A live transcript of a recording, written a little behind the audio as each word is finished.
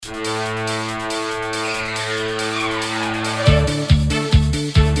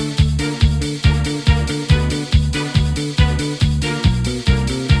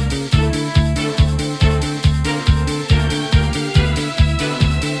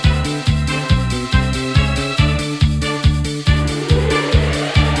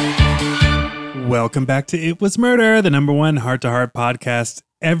Welcome back to It Was Murder, the #1 heart-to-heart podcast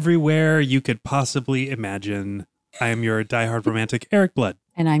everywhere you could possibly imagine. I am your diehard romantic, Eric Blood.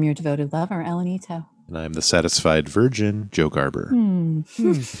 And I'm your devoted lover, Ellen Ito. And I'm the satisfied virgin, Joe Garber.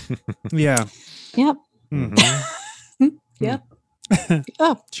 Yeah. Yep. Mm-hmm. Yep.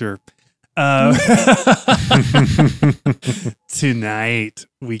 Oh. Sure. Tonight,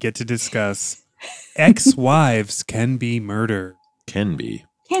 we get to discuss ex-wives can be murder. Can be.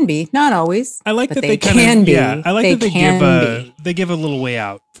 Can be, not always. I like but that they kind can of, be. Yeah, I like They that can they give a little way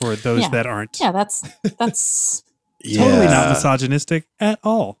out for those Yeah. that aren't. Yeah, that's Totally not misogynistic at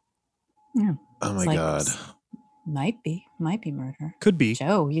all. Yeah. Oh my It's like, God. Might be murder. Could be.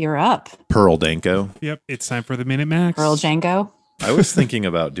 Joe, you're up. Pearl Danko. Yep, it's time for the Minute Max. Earl Django. I was thinking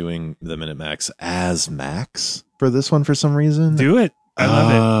about doing the Minute Max as Max for this one for some reason. Do it. I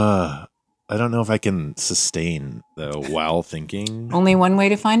love I don't know if I can sustain though while thinking. Only one way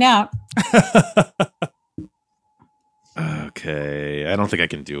to find out. it. Okay. I don't think I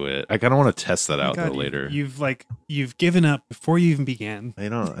can do it. I kind of want to test that out God, though later. You've given up before you even began. I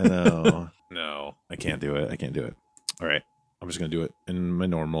know. No, I can't do it. All right. I'm just going to do it in my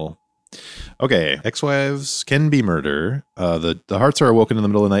normal. Okay. Ex-wives can be murder. The hearts are awoken in the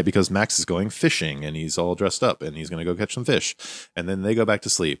middle of the night because Max is going fishing and he's all dressed up and he's going to go catch some fish. And then they go back to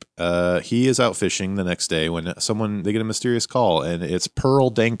sleep. He is out fishing the next day when they get a mysterious call, and it's Pearl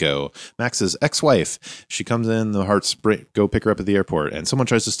Danko, Max's ex-wife. She comes in, the hearts go pick her up at the airport, and someone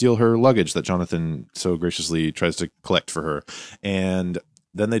tries to steal her luggage that Jonathan so graciously tries to collect for her. And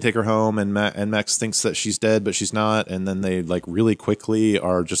then they take her home, and Max thinks that she's dead, but she's not. And then they really quickly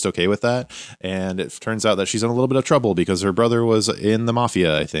are just okay with that. And it turns out that she's in a little bit of trouble because her brother was in the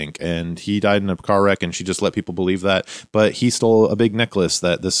mafia, I think, and he died in a car wreck, and she just let people believe that. But he stole a big necklace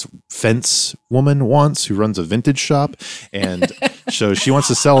that this fence woman wants, who runs a vintage shop, and so she wants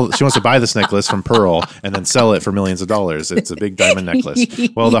to buy this necklace from Pearl and then sell it for millions of dollars. It's a big diamond necklace.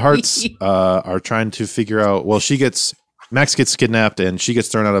 Well, the hearts are trying to figure out. Well, Max gets kidnapped and she gets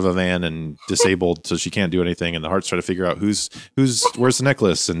thrown out of a van and disabled, so she can't do anything. And the hearts try to figure out where's the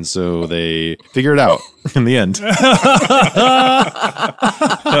necklace, and so they figure it out in the end. That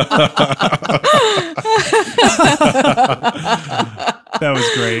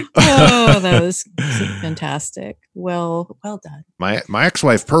was great. Oh, that was fantastic. Well done. My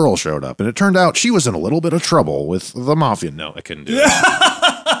ex-wife Pearl showed up, and it turned out she was in a little bit of trouble with the mafia. No, I couldn't do it.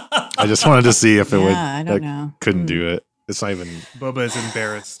 I just wanted to see if it would. I don't know. Couldn't do it. It's not even. Bubba is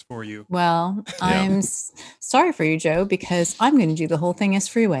embarrassed for you. Well, I'm sorry for you, Joe, because I'm going to do the whole thing as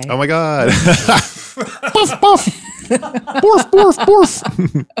Freeway. Oh my God. Boof, boof. Borf, borf,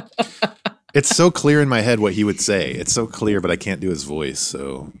 borf. It's so clear in my head what he would say. It's so clear, but I can't do his voice.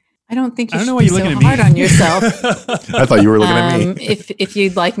 So I don't think you should know why be you're so looking at hard me. on yourself. I thought you were looking at me. If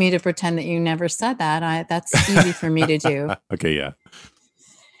you'd like me to pretend that you never said that, that's easy for me to do. Okay, yeah.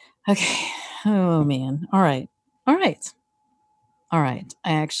 Okay. Oh, man. All right. I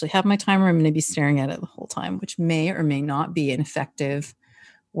actually have my timer. I'm going to be staring at it the whole time, which may or may not be an effective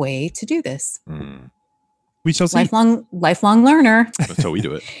way to do this. We shall see. Lifelong learner. That's how we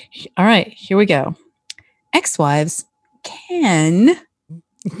do it. All right, here we go. Ex-wives can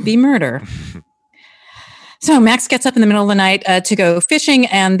be murder. So Max gets up in the middle of the night to go fishing,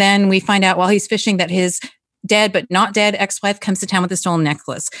 and then we find out while he's fishing that his dead but not dead ex-wife comes to town with a stolen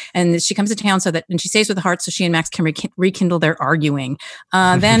necklace, and she comes to town and she stays with the Hearts so she and Max can rekindle their arguing.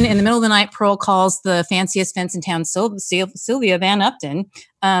 Then in the middle of the night, Pearl calls the fanciest fence in town, Sylvia Van Upton,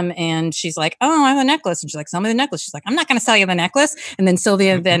 and she's like, "Oh, I have a necklace," and she's like, "Sell me the necklace." She's like, "I'm not going to sell you the necklace." And then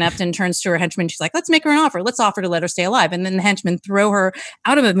Sylvia Van Upton turns to her henchman. She's like, "Let's make her an offer. Let's offer to let her stay alive." And then the henchmen throw her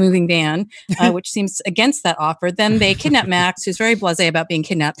out of a moving van, which seems against that offer. Then they kidnap Max, who's very blasé about being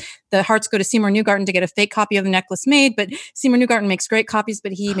kidnapped. The Hearts go to Seymour Newgarden to get a fake copy of the necklace made, but Seymour Newgarden makes great copies,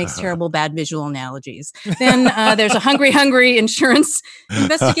 but he makes terrible bad visual analogies. Then there's a hungry insurance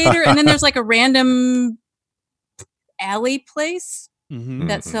investigator, and then there's like a random alley place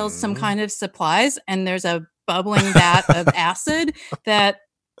that sells some kind of supplies, and there's a bubbling vat of acid that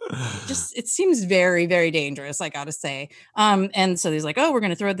it seems very, very dangerous, I gotta say. And so he's like, "Oh, we're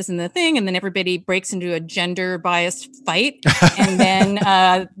gonna throw this in the thing," and then everybody breaks into a gender biased fight, and then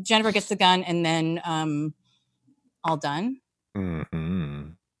Jennifer gets the gun, and then all done. Mm-hmm.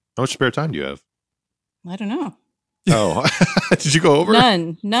 How much spare time do you have? I don't know. Oh, did you go over?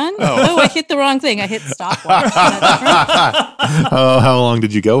 None. Oh, I hit the wrong thing. I hit stopwatch. Oh, how long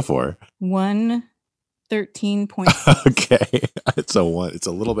did you go for? 1:30. 13 points. Okay. It's a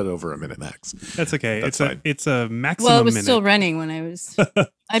little bit over a minute, Max. That's okay. That's it's a maximum Well, it was minute. still running when I was.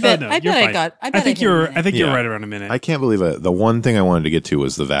 I bet. no, I you're bet I fine. got. I think you're Yeah. right around a minute. I can't believe it. The one thing I wanted to get to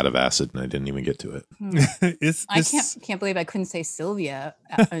was the vat of acid, and I didn't even get to it. I can't believe I couldn't say Sylvia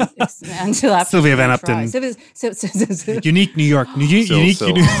until after Sylvia Van I Upton. tried. Unique New York. Unique.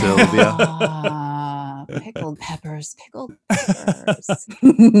 Sylvia. Pickled peppers.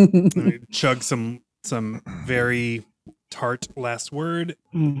 Let me chug some very tart last word.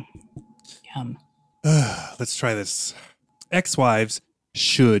 Yum. Let's try this. Ex-wives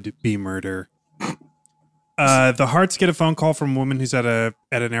should be murder. The Harts get a phone call from a woman who's at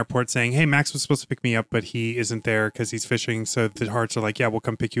an airport saying, "Hey, Max was supposed to pick me up, but he isn't there because he's fishing." So the Harts are like, "Yeah, we'll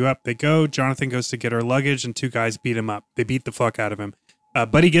come pick you up." They go. Jonathan goes to get her luggage, and two guys beat him up. They beat the fuck out of him.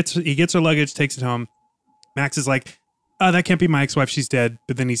 But he gets her luggage, takes it home. Max is like, "Oh, that can't be my ex-wife. She's dead."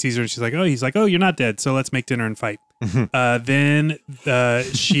 But then he sees her, and she's like, he's like, "Oh, you're not dead. So let's make dinner and fight." Then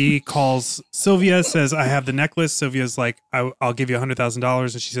she calls Sylvia, says, "I have the necklace." Sylvia's like, I'll give you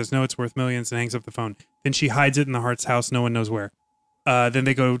 $100,000. And she says, "No, it's worth millions," and hangs up the phone. Then she hides it in the Hart's house. No one knows where. Then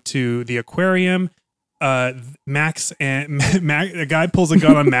they go to the aquarium. Max and a guy pulls a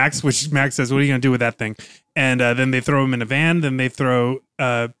gun on Max, which Max says, "What are you going to do with that thing?" And then they throw him in a van. Then they throw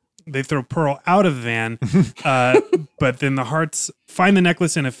Pearl out of the van. But then the Harts find the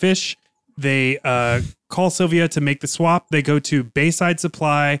necklace in a fish. They call Sylvia to make the swap. They go to Bayside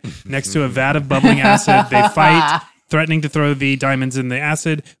Supply next to a vat of bubbling acid. They fight, threatening to throw the diamonds in the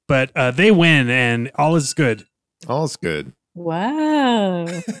acid, but they win and all is good. All is good. Wow.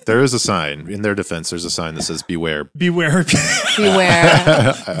 There is a sign. In their defense, there's a sign that says, "Beware." Beware.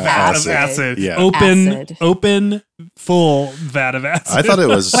 Vat of acid. Yeah. Open, full vat of acid. I thought it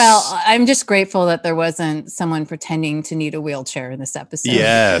was. Well, I'm just grateful that there wasn't someone pretending to need a wheelchair in this episode.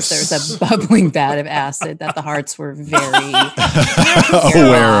 Yes. Because there's a bubbling vat of acid that the Harts were very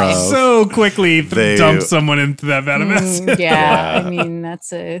aware of. So quickly They- dump someone into that vat of acid. Yeah, Yeah. I mean,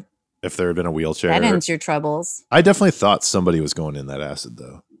 If there had been a wheelchair, that ends your troubles. I definitely thought somebody was going in that acid,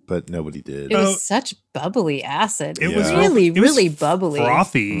 though, but nobody did. It was such bubbly acid. It Yeah. was really, it was really bubbly.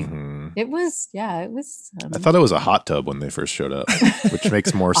 frothy. Mhm. It was, yeah, it was I thought it was a hot tub when they first showed up, which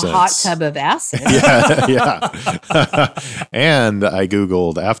makes more a sense. hot tub of acid. Yeah. And I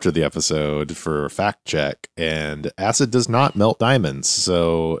Googled after the episode for fact check, and acid does not melt diamonds.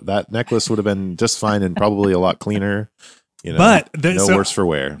 So that necklace would have been just fine and probably a lot cleaner. You know, But no worse for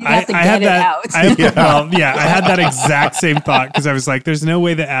wear. You have to I get had it that. out. I had that exact same thought because I was like, "There's no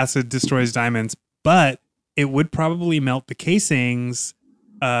way that acid destroys diamonds, but it would probably melt the casings."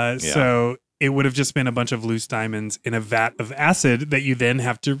 So it would have just been a bunch of loose diamonds in a vat of acid that you then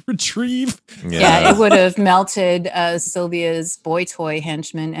have to retrieve. Yeah, it would have melted Sylvia's boy toy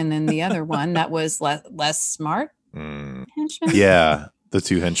henchman, and then the other one that was less smart Mm. henchman. Yeah, the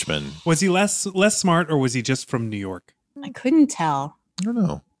two henchmen. Was he less smart, or was he just from New York? I couldn't tell. I don't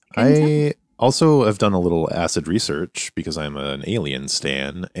know. Couldn't I also have done a little acid research because I'm an Alien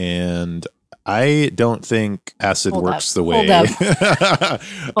stan, and I don't think acid Hold works up. the way.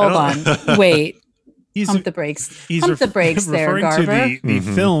 Hold on. Wait. He's Pump the brakes. he's Pump the brakes there, referring Garver. to the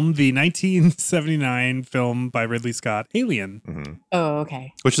Mhm. film, the 1979 film by Ridley Scott, Alien. Mhm. Oh,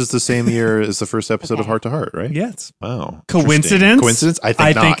 okay. Which is the same year as the first episode of Okay. Heart to Heart, right? Yes. Wow. Coincidence? Interesting. Coincidence? I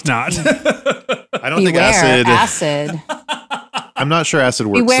think not. think not. I don't think Beware acid. acid. I'm not sure acid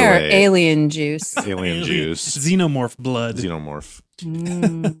works Beware the way. alien juice. Alien juice. Xenomorph blood. Xenomorph.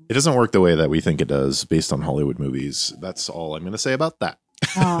 Mm. It doesn't work the way that we think it does based on Hollywood movies. That's all I'm going to say about that.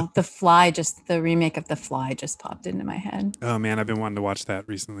 Oh, the remake of The Fly just popped into my head Oh man, I've been wanting to watch that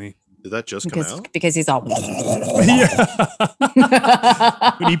recently. Did that just come out? because he's all. Yeah.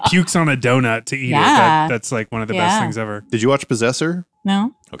 When he pukes on a donut to eat it, Yeah. that's like one of the best Yeah. things ever. Did you watch Possessor?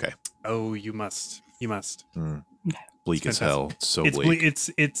 No. Okay. Oh, you must. You must. Bleak It's as hell. So It's bleak. it's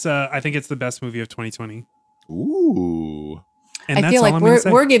I think it's the best movie of 2020. Ooh. And I that's feel all like I'm gonna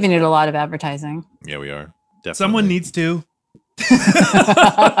say. we're giving it a lot of advertising. Yeah, we are. Definitely. Someone needs to.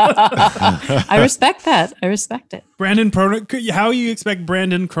 I respect that. I respect it. How you expect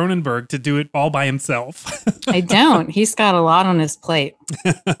Brandon Cronenberg to do it all by himself? I don't. He's got a lot on his plate.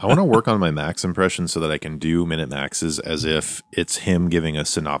 I want to work on my Max impression so that I can do Minute Maxes as if it's him giving a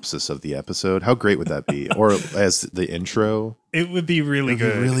synopsis of the episode. How great would that be? Or as the intro. It would be really It'd be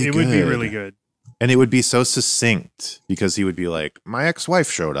good. really It would be good. really good. And it would be so succinct because he would be like, my ex-wife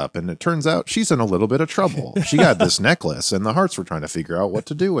showed up and it turns out she's in a little bit of trouble. She got this necklace and the Hearts were trying to figure out what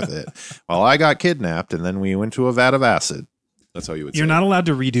to do with it. Well, I got kidnapped and then we went to a vat of acid. That's how you would say You're not allowed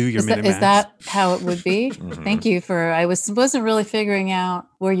to redo your Is that, Minimax. is that how it would be? Mhm. Thank you for. Wasn't really figuring out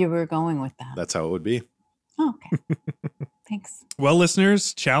where you were going with that. That's how it would be. Oh, okay. Thanks. Well,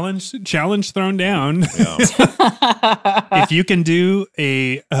 listeners, challenge thrown down. Yeah. If you can do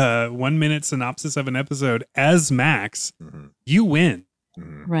a 1 minute synopsis of an episode as Max, you win.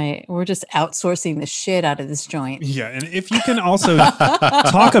 Right. We're just outsourcing the shit out of this joint. Yeah, and if you can also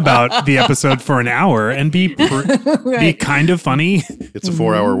talk about the eepisode for an hour and be Right. kind of funny, It's a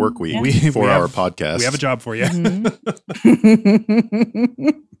 4-hour work week. Yeah. We 4-hour have- podcast. we have a job for you.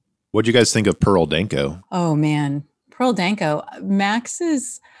 What'd you guys think of Pearl Danko? Oh man, Pearl Danko.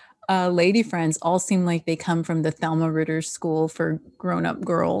 Max's lady friends all seem like they come from the Thelma Ritter School for Grown-Up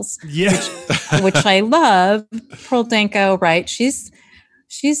Girls, Yeah. which I love. Pearl Danko, right? She's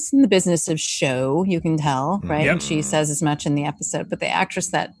in the business of show, you can tell, right? Yep. And she says as much in the episode. But the actress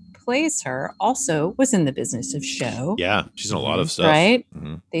that plays her also was in the business of show, Yeah, she's in a lot of stuff. right?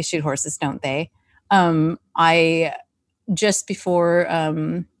 Mhm. They shoot horses, don't they? I just before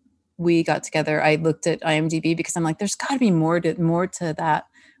we got together, I looked at IMDb because I'm like, there's got to be more to that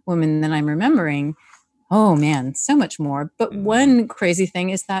woman than I'm remembering. Oh man, so much more. But one crazy thing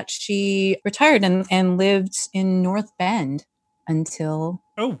is that she retired and lived in North Bend until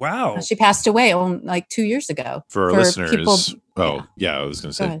Oh wow. she passed away like 2 years ago. For our listeners. Yeah, I was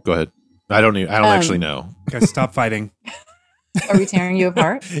going to say. Go ahead. I don't actually know. Guys, stop fighting. Are we tearing you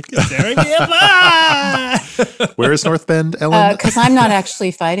apart? Where is North Bend, Ellen? Because I'm not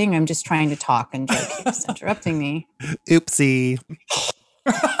actually fighting. I'm just trying to talk, and Joe keeps interrupting me. Oopsie.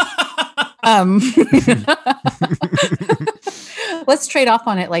 Let's trade off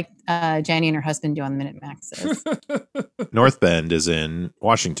on it like Janny and her husband do on the Minute Maxes. North Bend is in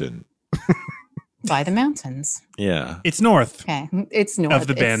Washington. By the mountains. Yeah. It's north Okay. It's north of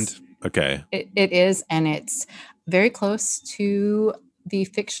the bend. Okay. It is, and it's very close to the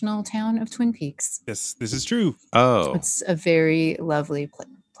fictional town of Twin Peaks. This is true. Oh. It's a very lovely place.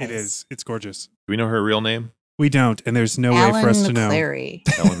 It is. It's gorgeous. Do we know her real name? We don't, and there's no Alan way for us to know. McClary.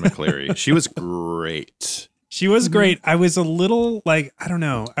 Ellen McClary. She was great. She was Mhm. great. I was a little like, I don't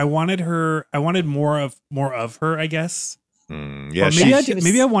know. I wanted more of her, I guess. Yeah. Or She, maybe she was-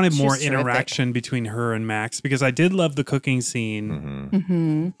 maybe I wanted she more was terrific. interaction between her and Max because I did love the cooking scene. Mhm.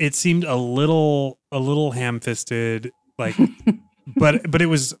 Hmm. It seemed a little ham-fisted, like, but it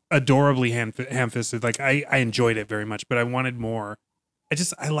was adorably ham-fisted. Like I enjoyed it very much, but I wanted more.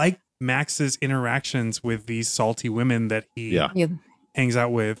 I like Max's interactions with these salty women that he Yeah. hangs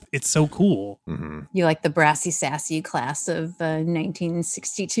out with. It's so cool. Mhm. You like the brassy, sassy class of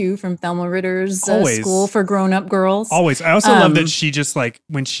 1962 from Thelma Ritter's Always. School for Grown-Up Girls. Always. I also love Um, that she just like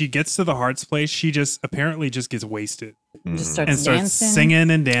when she gets to the Hearts place, she just apparently just gets wasted Just Mhm. starts and starts dancing.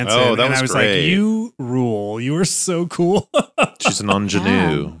 singing and dancing. Oh, that and was I was great. like, you rule. You are so cool. She's an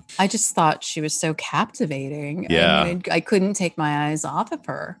ingenue. I just thought she was so captivating. Yeah. I mean, I couldn't take my eyes off of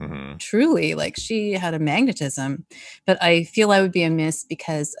her. Mhm. Truly, like she had a magnetism. But I feel I would be amiss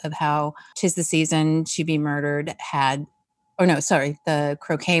because of how 'Tis the Season, She Be Murdered had, or no, sorry, the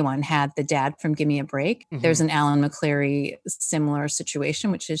Croquet one had the dad from Give Me a Break. There's an Alan McClary similar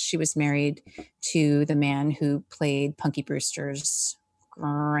situation, which is she was married to the man who played Punky Brewster's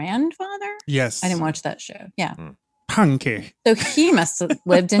grandfather. Yes. I didn't watch that show. Yeah. Punky. So he must have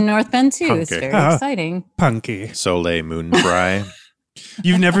lived in North Bend too. It's Punky. very exciting. Punky. Soleil Moon Fry.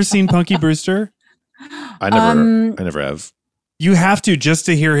 You've never seen Punky Brewster? I never have. You have to just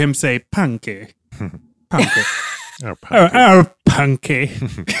to hear him say Punky. Punky. Oh, Oh, Punky.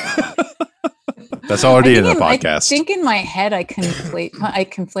 That's already in the I podcast. think in my head I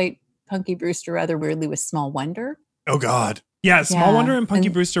conflate Punky Brewster rather weirdly with Small Wonder. Oh God. Yeah, Small Yeah, Wonder and Punky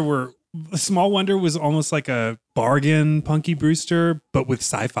and- Brewster were Small Wonder was almost like a bargain Punky Brewster, but with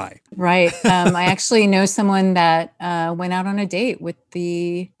sci-fi. Right. I actually know someone that went out on a date with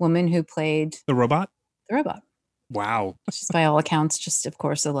the woman who played The robot? the robot. Wow. She's by all accounts just, of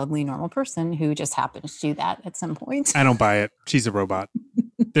course, a lovely, normal person who just happened to do that at some point. I don't buy it. She's a robot.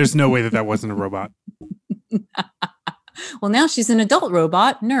 There's no way that wasn't a robot. Well, now she's an adult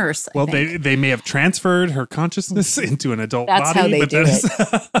robot nurse. I Well, think. they may have transferred her consciousness into an adult That's body. how they but do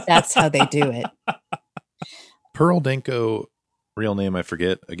that is- That's how they do it. Pearl Danko, real name I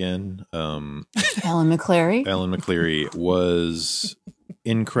forget again. Alan McClary. Ellen McCleary was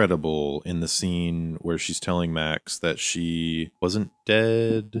incredible in the scene where she's telling Max that she wasn't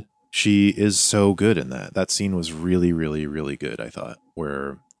dead. She is so good in that. That scene was really, really, really good, I thought.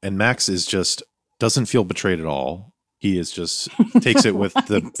 And Max is just doesn't feel betrayed at all. He is just takes it with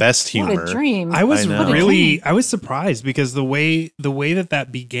the best humor. What a dream. I was I know. really I was surprised because the way that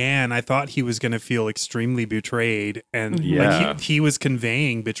began, I thought he was going to feel extremely betrayed and Yeah. like he was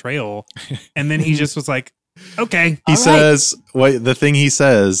conveying betrayal, and then he just was like, "Okay, He All right. says, the thing he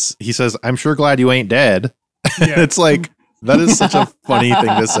says, "I'm sure glad you ain't dead." Yeah. It's like, that is such a funny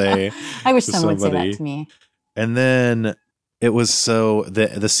thing to say. I wish to someone would say somebody. that to me. And then it was so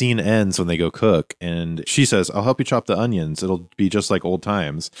the scene ends when they go cook, and she says, "I'll help you chop the onions. It'll be just like old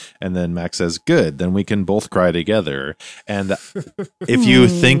times." And then Max says, "Good, then we can both cry together." And if you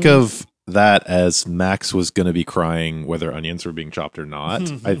think of that as Max was going to be crying whether onions were being chopped or not,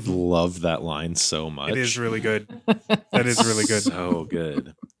 I love that line so much. It is really good. That is really good. So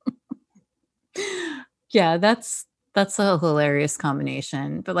good. Yeah, that's a hilarious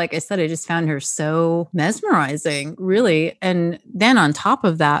combination. But like I said, I just found her so mesmerizing, really. And then on top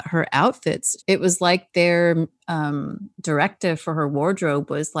of that, her outfits, it was like their directive for her wardrobe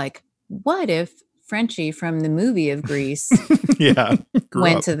was like, what if Frenchie from the movie of Grease Yeah.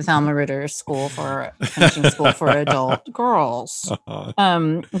 went to the Thelma Ritter school for finishing school for adult girls?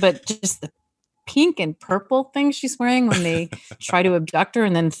 But just the pink and purple thing she's wearing when they try to abduct her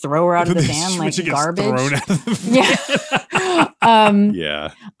and then throw her out of the van like She gets garbage. thrown out of the van.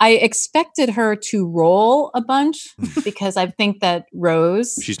 Yeah. I expected her to roll a bunch because I think that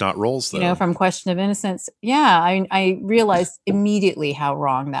Rose, She's not Rolls, though. from Question of Innocence. Yeah, I realized immediately how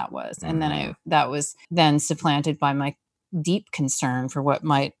wrong that was. And then that was then supplanted by my deep concern for what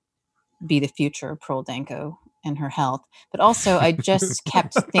might be the future of Pearl Danko and her health. But also I just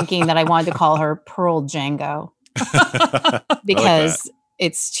kept thinking that I wanted to call her Pearl Django because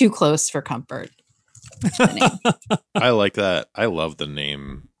it's too close for comfort. I like that. I love the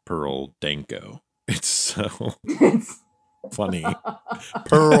name Pearl Danko. It's so funny.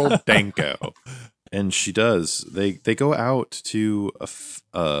 Pearl Danko. And she does. They go out to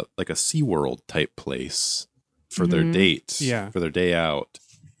like a SeaWorld type place for their date. Yeah. For their day out.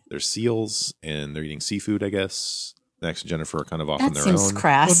 There's seals and they're eating seafood, I guess. Max and Jennifer are kind of off on That their seems own.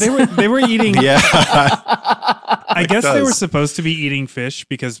 crass. Well, they were eating. Yeah. I guess they does. were supposed to be eating fish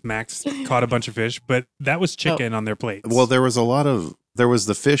because Max caught a bunch of fish, but that was chicken on their plates. Well, there was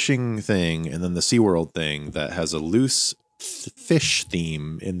the fishing thing and then the SeaWorld thing that has a loose fish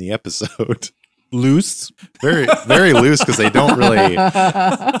theme in the episode. Loose. Very, very loose because they don't really,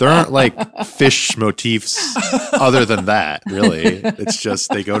 there aren't like fish motifs other than that, really. It's just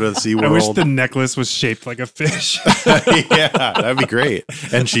they go to the SeaWorld. I wish the necklace was shaped like a fish. Yeah, that'd be great.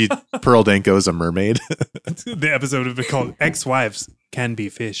 And Pearl Danko is a mermaid. The episode would be called Ex-Wives Can Be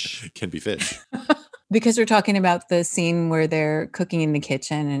Fish. Can be fish. Because we're talking about the scene where they're cooking in the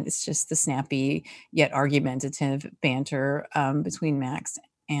kitchen and it's just the snappy yet argumentative banter between Max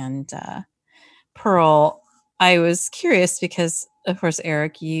and Pearl. I was curious because, of course,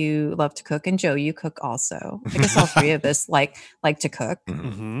 Eric, you love to cook, and Joe, you cook also. I guess all three of us like to cook.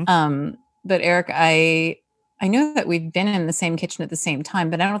 Mm-hmm. But Eric, I know that we've been in the same kitchen at the same time,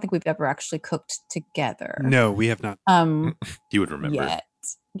 but I don't think we've ever actually cooked together. No, we have not. You would remember. Yet.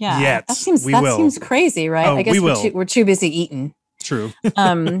 Yeah, Yet. that seems We will. seems crazy, right? Oh, I guess we will. we're too busy eating. True.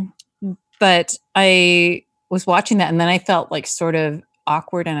 But I was watching that, and then I felt like sort of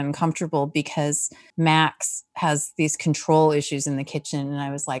awkward and uncomfortable because Max has these control issues in the kitchen, and I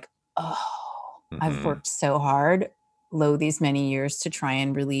was like, oh, I've worked so hard these many years to try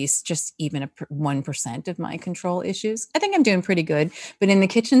and release just even 1% of my control issues. I think I'm doing pretty good, but in the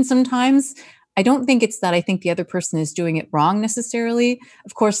kitchen sometimes I don't think it's that I think the other person is doing it wrong necessarily.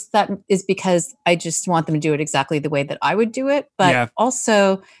 Of course, that is because I just want them to do it exactly the way that I would do it. But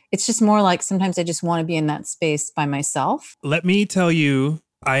also it's just more like sometimes I just want to be in that space by myself. Let me tell you,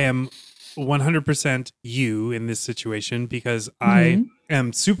 I am 100% you in this situation because I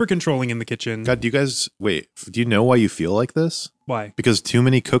am super controlling in the kitchen. God, do you know why you feel like this? Why? Because too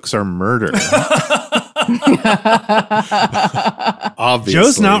many cooks are murder. Obviously.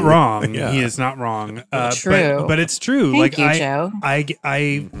 Joe's not wrong. Yeah. He is not wrong. True. But it's true. Thank like you, Joe.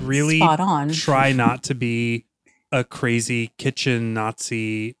 I really Spot on. try not to be a crazy kitchen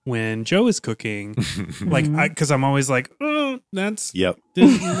Nazi when Joe is cooking. Like, because I'm always like, oh, that's Yep.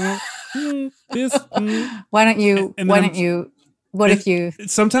 this. Why don't you? And Why then don't you? What if you?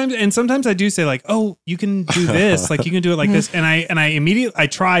 Sometimes I do say like, oh, you can do this, like you can do it like this, and I immediately I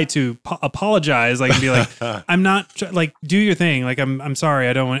try to apologize, like and be like, I'm not like do your thing, like I'm sorry,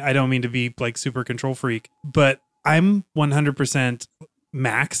 I don't mean to be like super control freak, but I'm 100%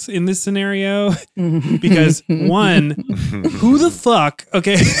 Max in this scenario because one, who the fuck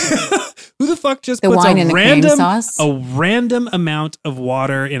just The puts wine and the cream sauce? a random amount of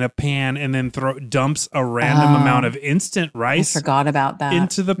water in a pan and then dumps a random amount of instant I rice forgot about that.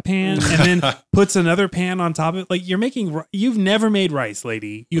 into the pan and then puts another pan on top of it. Like you've never made rice,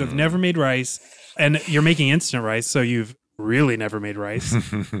 lady. You have never made rice, and you're making instant rice, so you've really never made rice.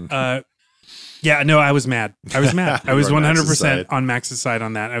 Yeah, no, I was mad. I was You was were on Max's 100% side. on Max's side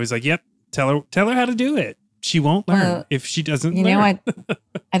on that. I was like, yep, tell her how to do it. she won't learn Well, if she doesn't You learn. know,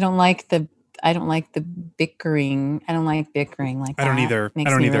 I don't like the bickering. I don't like bickering like that. I don't either. It makes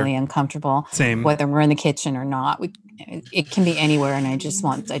I don't me either. really uncomfortable. Same. Whether we're in the kitchen or not, it can be anywhere, and I just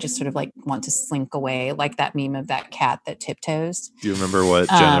sort of like want to slink away, like that meme of that cat that tiptoes. Do you remember what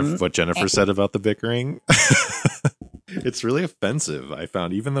Jennifer said about the bickering? It's really offensive, I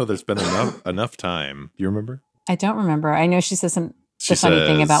found, even though there's been enough time. Do you remember? I don't remember. I know she says the funny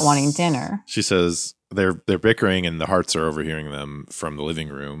thing about wanting dinner. She says they're bickering and the Hearts are overhearing them from the living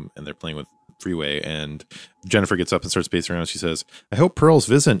room and they're playing with Freeway, and Jennifer gets up and starts pacing around. She says, I hope Pearl's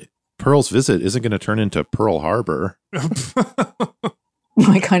visit isn't going to turn into Pearl Harbor.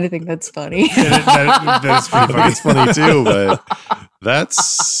 I kind of think that's funny. that is pretty funny. It's funny too, but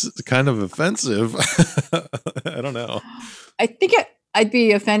that's kind of offensive. I don't know. I think I'd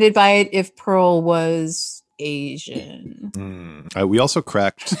be offended by it if Pearl was Asian. We also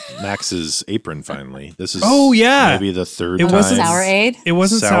cracked Max's apron finally. This is maybe the third It time. wasn't Sour Aid? It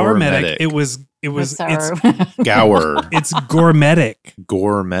wasn't Sour Sour Medic. Medic. It was Sour. it's Gower. it's gourmetic.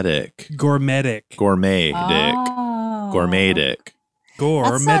 Gourmetic. Gourmetic. Gourmet dick. Oh. Gourmet dick.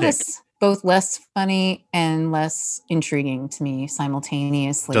 That sounded Gourmetic. both less funny and less intriguing to me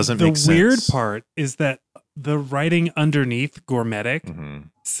simultaneously. Doesn't The make sense. weird part is that the writing underneath gourmetic Mhm.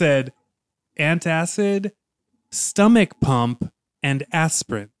 said antacid, stomach pump, and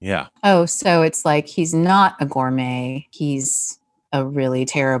aspirin. Yeah. Oh, so it's like he's not a gourmet. He's a really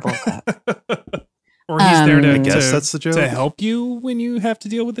terrible cook. Or he's there I to, guess to, that's the joke. to help you when you have to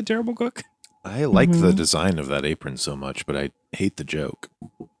deal with a terrible cook. I like the Mhm. design of that apron so much, but I hate the joke.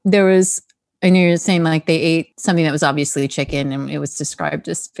 I know you're saying like they ate something that was obviously chicken and it was described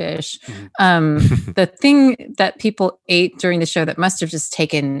as fish. The thing that people ate during the show that must have just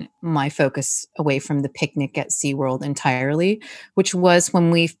taken my focus away from the picnic at SeaWorld entirely, which was when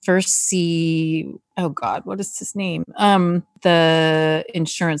we first see, oh God, what is his name? The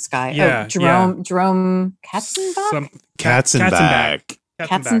insurance guy. Yeah, Jerome Katzenbach? Katzenbach.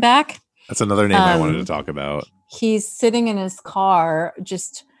 Katzenbach? That's another name I wanted to Um, talk about. He's sitting in his car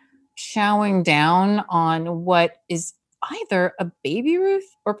just chowing down on what is either a Baby Ruth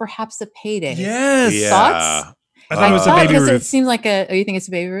or perhaps a Payday. Yes. Thoughts? I thought it was a Thought, Baby because It Ruth. seems like oh, you think it's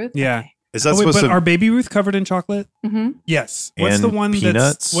a Baby Ruth? Yeah. Is that Oh, wait, supposed but to are Baby Ruth covered in chocolate? Mm-hmm. Yes. What's And the one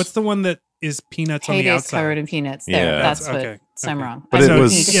peanuts? what's the one that is peanuts on the Payday's outside? covered in peanuts. There, Yeah. that's what. Okay, So I'm okay. wrong. But I it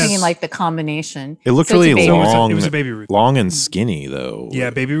was was- just thinking like the combination. It looked So it's a really Baby So Ruth. long. it was a Baby Ruth. Long and skinny though. Yeah,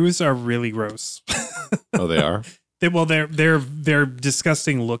 Baby Ruths are really gross. Oh, they are? They're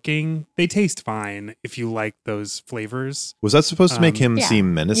disgusting looking. They taste fine if you like those flavors. Was that supposed to make him Yeah.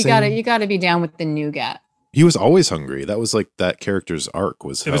 seem menacing? You gotta be down with the nougat. He was always hungry. That was like that character's arc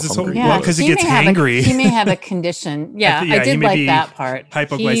was It how was his whole- hungry Well, he was. 'cause he may gets have hangry. he may have a condition. Yeah, Yeah, I he did may like be that part.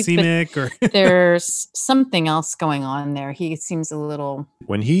 Hypoglycemic or But there's something else going on there. He seems a little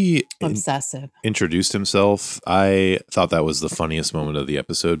When he obsessive. introduced himself, I thought that was the funniest moment of the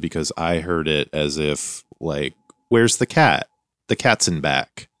episode because I heard it as if like, "Where's the cat? The cat's in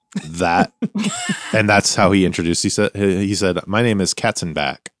back." That, and that's how he introduced. He said, "My name is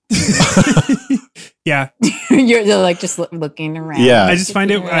Katzenbach." yeah. You're like just looking around. Yeah. I just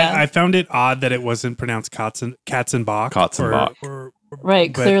find it. Yeah. I found it odd that it wasn't pronounced Katzenbach. Katzenbach.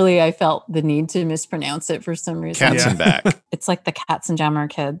 Right. but- Clearly, I felt the need to mispronounce it for some reason. Katzenbach. It's like the Katzenjammer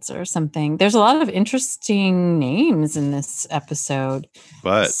Kids or something. There's a lot of interesting names in this episode.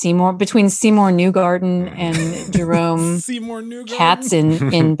 But Between Seymour Newgarden and Jerome Seymour Newgarden. Katz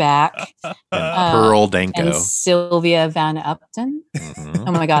in back Pearl and Danko. Sylvia Van Upton. Mhm.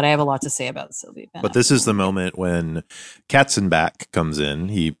 Oh my God, I have a lot to say about Sylvia Van But this is the Upton. moment when Katzenbach comes in.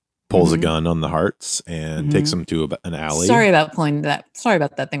 He pulls a Mhm. gun on the Hearts and Mhm. takes them to an alley. Sorry about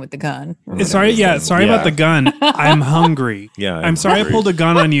that thing with the gun. Sorry about the gun. I'm hungry. Yeah, I'm sorry I pulled a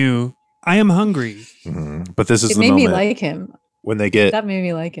gun on you. I am hungry. Mhm. But this is It the made me moment like him. when they get That made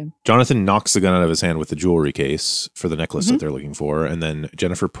me like him. Jonathan knocks the gun out of his hand with the jewelry case for the necklace Mm-hmm. that they're looking for, and then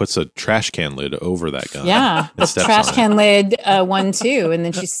Jennifer puts a trash can lid over that gun. Yeah, the and steps trash on it. can lid one too, and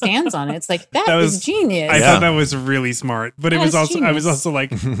then she stands on it. It's like that That is was- genius. I Yeah. thought that was really smart, but it That was is also I was genius. also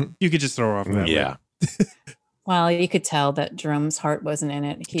like, you could just throw her off that. Yeah. Well, you could tell that Jerome's heart wasn't in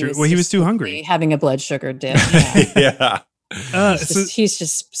it. He was just too hungry. having a blood sugar dip. Yeah. Yeah. He's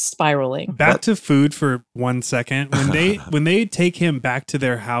just spiraling. Back to food for 1 second. When they take him back to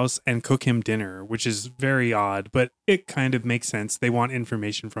their house and cook him dinner, which is very odd, but it kind of makes sense. They want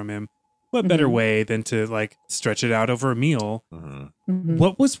information from him. What better Mhm. way than to like stretch it out over a meal? Mhm. Mhm.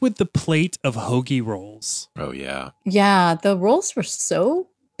 What was with the plate of hoagie rolls? Oh yeah. Yeah, the rolls were so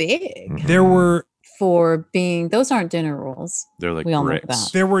big Mhm. There were for being. Those aren't dinner rolls. They're like we all know bricks.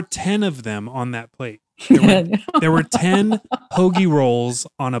 that. there were 10 of them on that plate. There were 10 hoagie rolls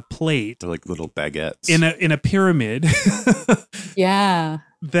on a plate They're like little baguettes. in a pyramid Yeah.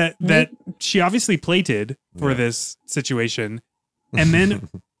 that she obviously plated for Yeah. this situation. And then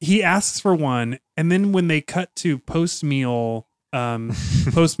he asks for one, and then when they cut to post-mortem,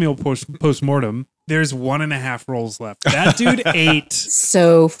 there's 1.5 rolls left. That dude ate.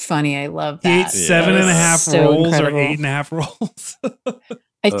 So funny. I love He ate that. 7.5 So rolls incredible. or 8.5 rolls.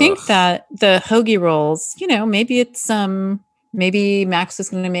 I think Ugh. that the hoagie rolls, maybe it's maybe Max was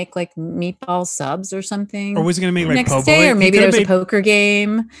going to make like meatball subs or something. Or was he going to make like next po' day, boy? or He maybe there could've was a poker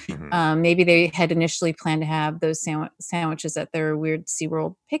game. Mhm. Maybe they had initially planned to have those sandwiches at their weird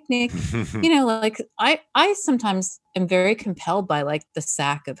SeaWorld picnic. Like I sometimes am very compelled by like the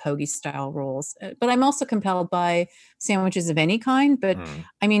sack of hoagie style rolls, but I'm also compelled by sandwiches of any kind. But Mhm.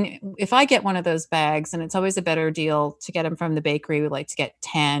 I mean, if I get one of those bags, and it's always a better deal to get them from the bakery, we like to get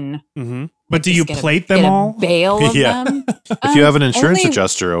 10. Mhm. But do Just you get plate get them a all? bale of Yeah. them. If you have an insurance only-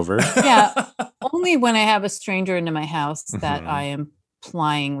 adjuster over, Yeah. Only when I have a stranger into my house that Mhm. I am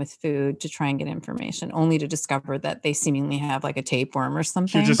plying with food to try and get information, only to discover that they seemingly have like a tapeworm or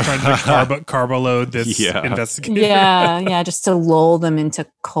something. You're just trying to carbo load this Yeah. investigator. yeah, just to lull them into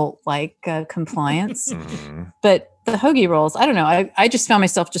cult-like compliance. Mhm. But the hoagie rolls, I don't know. I just found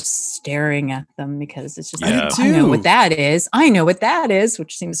myself just staring at them because it's just I like, did I know too. what that is. I know what that is,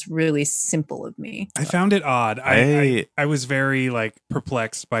 which seems really simple of me. I found it odd. I was very like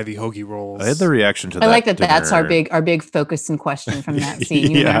perplexed by the hogie rolls. I had the reaction to that. I like that. That's our dinner. big focus and question from that scene.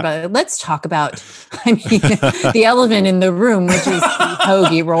 You Yeah. remember? Let's talk about. I mean, the elephant in the room, which is the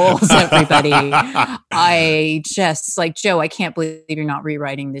hoagie rolls. Everybody, I just like Joe. I can't believe you're not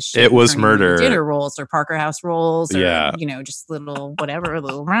rewriting this shit. It and was turning them into murder. Dinner rolls or Parker House rolls, or Yeah. just little whatever,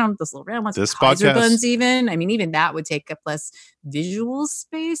 little round ones. This Kaiser podcast- buns, even. I mean, even that would take up less visual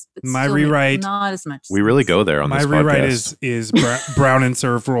space. But My still make rewrite- not as much. We really sense. go there on My this rewrite podcast. is brown and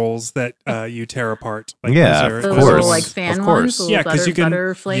serve rolls that you tear apart. Like Yeah, those of The course. little like fan Of ones, course. little Yeah, 'cause butter, you can-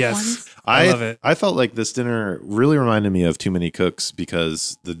 butter flake yes. ones. I love it. I felt like this dinner really reminded me of Too Many Cooks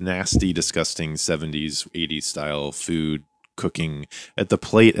because the nasty, disgusting 70s, 80s style food cooking at the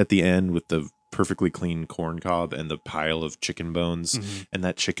plate at the end with the perfectly clean corn cob and the pile of chicken bones. Mhm. And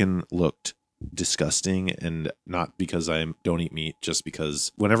that chicken looked disgusting, and not because I don't eat meat, just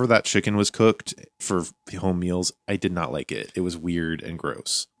because whenever that chicken was cooked for home meals, I did not like it. It was weird and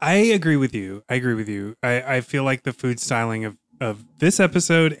gross. I agree with you. I feel like the food styling of this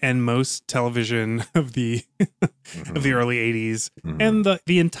episode and most television of the of the early 80s Mhm. and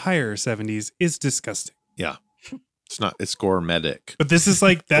the entire 70s is disgusting. It's gourmetic. But this is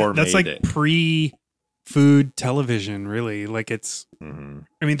like that's like Gourmetic. pre-food television, really. Like it's Mhm.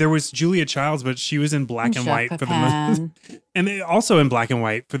 I mean, there was Julia Childs, but she was in black and white for the most, Japan. and also in black and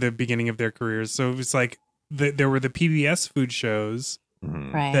white for the beginning of their careers. So it was like there were the PBS food shows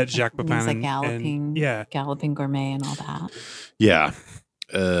Mhm. Right. that Jacques Things Pepin like and galloping, yeah. galloping gourmet and all that. Yeah.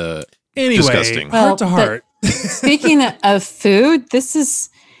 Anyway, Disgusting. heart to Well, heart. Speaking of food,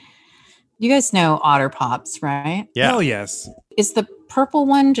 you guys know Otter Pops, right? Yeah. Hell yes. Is the purple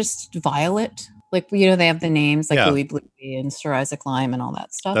one just violet? Like, they have the names like Yeah. Louis Bluey and Sir Isaac Lime and all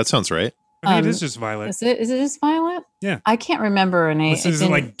that stuff. That sounds right. I think it Um, is just violet. Is it just violet? Yeah. I can't remember. And This is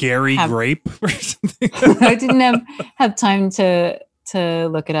like Gary have- Grape or something. I didn't have time to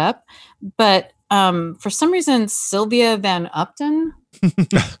look it up. But for some reason, Sylvia Van Upton,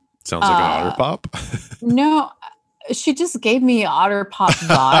 Sounds like an otter pop. no, she just gave me Otter Pop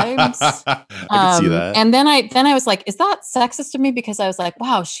vibes. I can see that. And then I was like, is that sexist of me? Because I was like,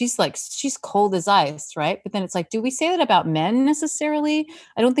 wow, she's cold as ice, right? But then it's like, do we say that about men necessarily?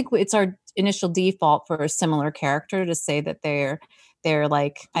 I don't think it's our initial default for a similar character to say that they're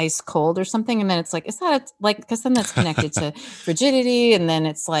like ice cold or something. And then it's like, is that like, because then that's connected to frigidity. And then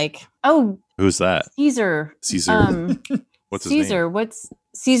it's like, oh, Who's that? Caesar. Caesar. What's his Caesar. name? What's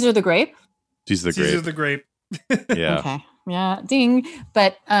Caesar the Grape? Caesar the Caesar Great. the Grape. Yeah. Okay. Yeah. Ding.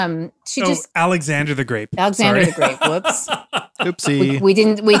 But she just Alexander the Grape. Alexander Sorry. the Grape. Whoops. Oopsie. We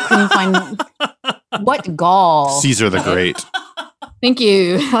couldn't find what gall. Caesar the Great. Thank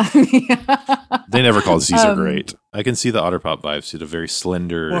you. They never called Caesar Um, Great. I can see the otter pop vibes. She had a very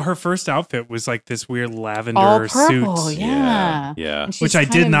slender. Well, her first outfit was like this weird lavender All purple, suit, yeah. Yeah. And she's which I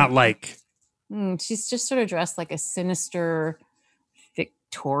kind did of- not like. She's just sort of dressed like a sinister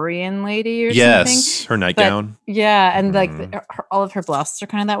Victorian lady or something. Yes. Her nightgown. Yeah, and like Mhm. all of her busts are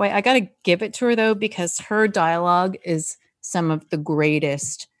kind of that way. I got to give it to her though, because her dialogue is some of the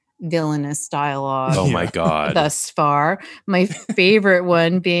greatest villainous dialogue Oh my Yeah. God. thus far. My favorite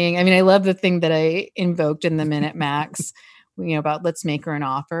one being, I mean, I love the thing that I invoked in the Minute Max, about let's make her an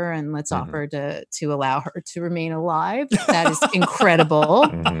offer and let's offer to allow her to remain alive. That is incredible.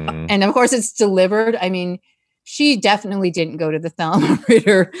 And of course it's delivered. I mean, she definitely didn't go to the Thelma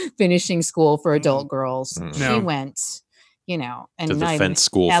Ritter finishing school for adult girls. She went, and to the fence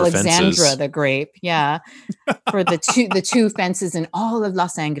school Alexandra for fences. the Grape, for the two fences in all of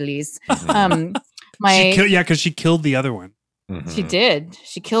Los Angeles. Because she killed the other one. She did.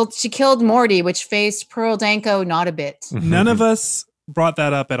 She killed Morty, which faced Pearl Danko not a bit. None of us brought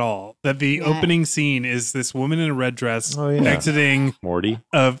that up at all. That the opening scene is this woman in a red dress exiting Morty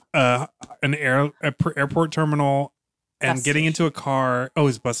of an airport terminal and Bus getting station. into a car. Oh,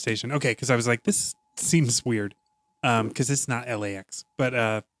 it's bus station. Okay, because I was like, this seems weird. Because it's not LAX.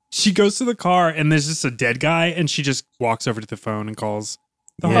 But she goes to the car and there's just a dead guy, and she just walks over to the phone and calls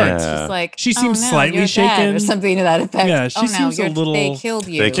the Hearts. She's like, She seems "Oh, no, slightly you're dead," shaken. or something to that effect. Yeah, she seems a little- They killed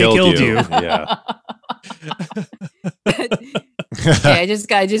you. They killed you. Yeah. Okay, I just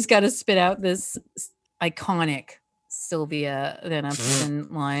got to spit out this iconic Sylvia Van Upton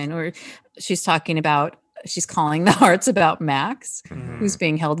line, where she's calling the Hearts about Max, who's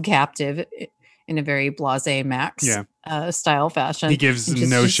being held captive in a very blasé Max style fashion. He gives And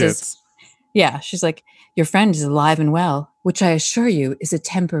no she says- shits. she's like, your friend is alive and well, which I assure you is a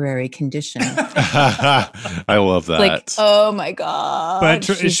temporary condition. I love that. Like, oh my God. But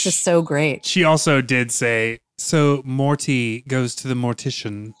she's just so great. She also did say, so Morty goes to the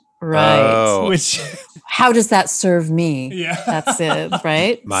mortician. Right. Oh. Which, How does that serve me? yeah. That's it,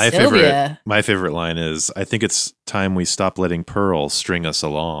 right? My Sylvia. favorite line is, I think it's time we stop letting Pearl string us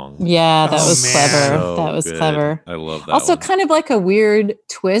along. Yeah, that Oh, was man. clever. So That was good. clever. I love that. Also, one. kind of like a weird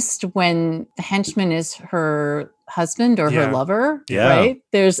twist when the henchman is her husband or Yeah. her lover, Yeah. right?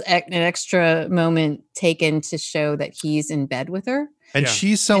 There's an extra moment taken to show that he's in bed with her. And Yeah.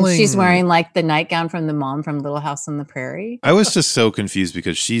 she's selling. And she's wearing like the nightgown from the mom from Little House on the Prairie. I was just so confused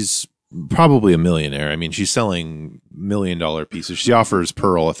because she's probably a millionaire. I mean, she's selling $1 million pieces. She offers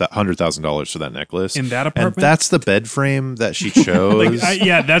Pearl $100,000 for that necklace. In that And apartment. that's the bed frame that she chose.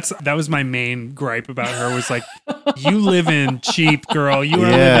 That was my main gripe about her was like, you live in cheap, girl. You are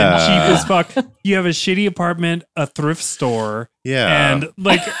living Yeah. cheap as fuck. You have a shitty apartment, a thrift store, yeah. and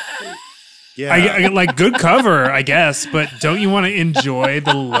like, yeah. I like good cover, I guess. But don't you want to enjoy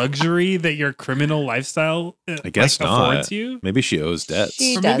the luxury that your criminal lifestyle I guess not. affords you? Maybe she owes debts.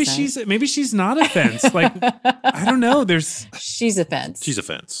 She Or maybe doesn't. she's not a fence. Like, I don't know. There's She's a fence. She's a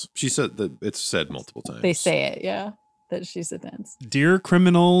fence. She said that it's said multiple times. They say it, that she's a fence. dear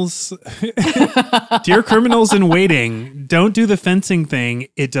criminals, dear criminals in waiting. Don't do the fencing thing.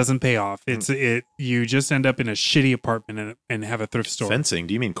 It doesn't pay off. You just end up in a shitty apartment and have a thrift store. Fencing?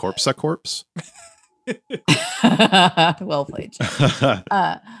 Do you mean corpse a corpse? Well played. Jen.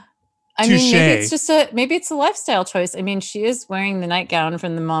 I mean, maybe it's a lifestyle choice. I mean, she is wearing the nightgown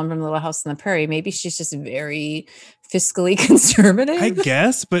from the mom from Little House on the Prairie. Maybe she's just very fiscally conservative. I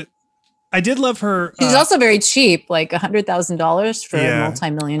guess, but I did love her. She's also very cheap, like $100,000 for Yeah. a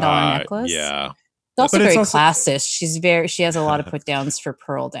multi-million-dollar necklace. Yeah. It's also But it's very also- classist. She has a lot of put downs for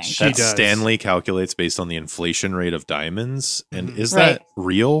Pearl Danko. She That does. Stanley calculates based on the inflation rate of diamonds. And is Right. that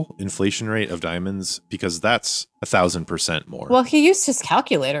real inflation rate of diamonds? Because that's 1,000% more. Well, he used his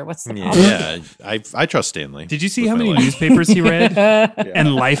calculator. What's the problem? yeah. I trust Stanley. Did you see with how my many life. newspapers he read Yeah.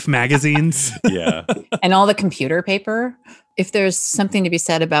 and Life magazines? Yeah. And all the computer paper. If there's something to be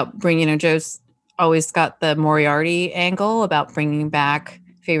said about bringing, Joe's always got the Moriarty angle about bringing back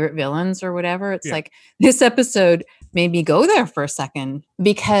favorite villains or whatever. It's Yeah. like this episode made me go there for a second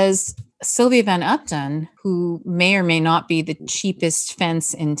because Sylvia Van Upton, who may or may not be the cheapest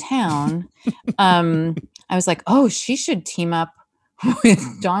fence in town, I was like, oh, she should team up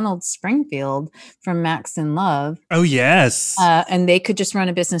with Donald Springfield from Max in Love. Oh yes. And they could just run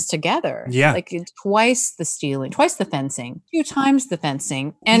a business together. Yeah. Like twice the stealing, twice the fencing, 2 times the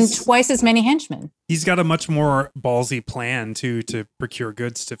fencing, and He's- twice as many henchmen. He's got a much more ballsy plan to procure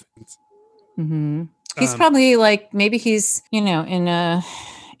goods to fence. Hmm. He's Um, probably like, maybe he's, in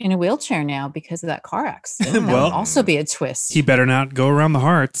a wheelchair now because of that car accident. That Well, would also be a twist. He better not go around the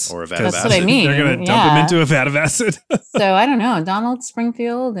Hearts. Or a vat of 'cause That's what I mean. They're gonna dump him Yeah. into a vat of acid. So I don't know. Donald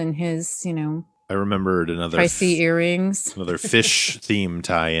Springfield and his, I remembered another pricey earrings. another fish theme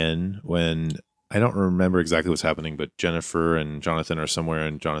tie-in when I don't remember exactly what's happening, but Jennifer and Jonathan are somewhere,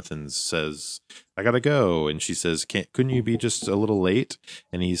 and Jonathan says, "I gotta go," and she says, "Couldn't you be just a little late?"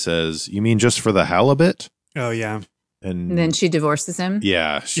 And he says, "You mean just for the halibut?" Oh yeah. And then she divorces him.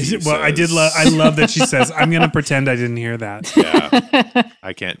 yeah, she Well, I did says, love. I love that she says, "I'm gonna pretend I didn't hear that." Yeah,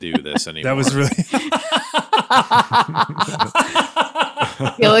 I can't do this anymore. That was really.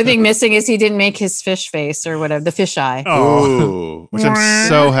 The only thing missing is he didn't make his fish face or whatever, the fish eye. Oh, Ooh, which I'm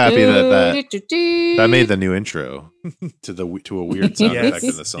so happy that made the new intro to a weird sound effect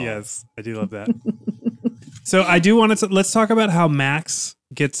in the song. Yes, I do love that. So I do want to let's talk about how Max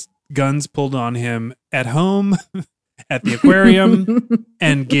gets guns pulled on him at home, at the aquarium,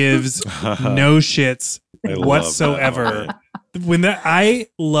 and gives no shits I love whatsoever. that. I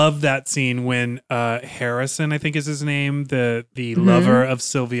love that scene when Harrison, I think is his name, the lover of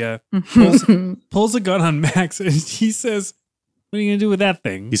Sylvia, pulls a gun on Max, and he says, "What are you gonna do with that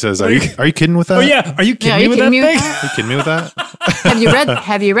thing?" He says, "Are you kidding with that? Oh yeah, are you kidding me with that thing?" Are you kidding me with that?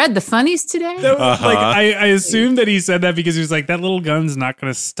 Have you read the funnies today? That was, like I assumed that he said that because he was like, that little gun's not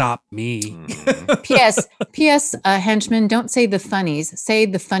going to stop me. P.S. Henchman, don't say the funnies. Say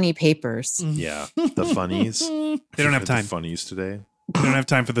the funny papers. Yeah, the funnies. They don't have time. The funnies today. They don't have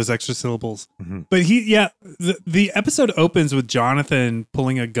time for those extra syllables. Mhm. But the episode opens with Jonathan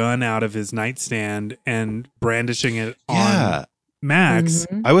pulling a gun out of his nightstand and brandishing it on Max.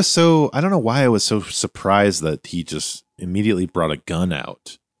 Mhm. I don't know why I was so surprised that he just immediately brought a gun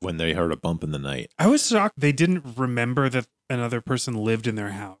out when they heard a bump in the night. I was shocked they didn't remember that another person lived in their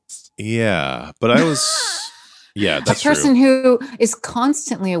house. Yeah, but I was. Yeah, that's a person true. who is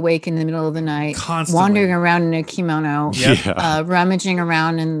constantly awake in the middle of the night, Constantly. wandering around in a kimono, Yeah. rummaging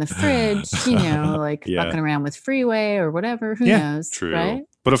around in the fridge, like Yeah. fucking around with Freeway or whatever. Who Yeah, knows? True. Right?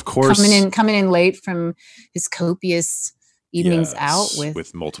 But of course, Coming in late from his copious evenings out yes,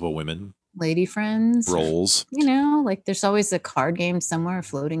 with multiple women, lady friends. roles. Like there's always a card game somewhere, a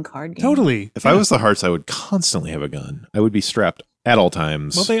floating card game. Totally. If I was the Hearts, I would constantly have a gun. I would be strapped at all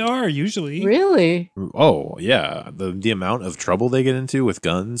times. Well, they are usually. Really? Oh yeah, the amount of trouble they get into with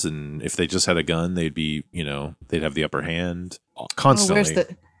guns, and if they just had a gun, they'd be they'd have the upper hand constantly.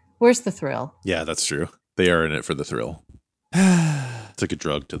 Where's the thrill? Yeah, that's true. They are in it for the thrill. It's like a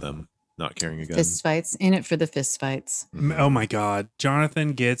drug to them, not carrying a gun. Fist fights. In it for the fist fights. Oh my God.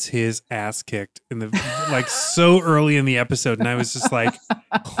 Jonathan gets his ass kicked in the like so early in the episode. And I was just like,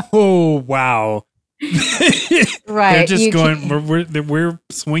 oh, wow. Right. They're just going, we're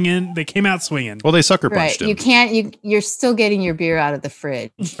swinging. They came out swinging. Well, they sucker Right. punched him. You can't, you're still getting your beer out of the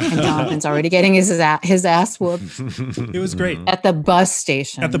fridge. And Jonathan's already getting his ass whooped It was great. at the bus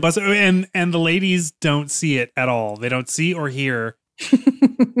station. At the bus. And the ladies don't see it at all. They don't see or hear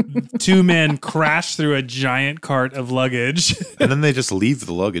two men crash through a giant cart of luggage. And then they just leave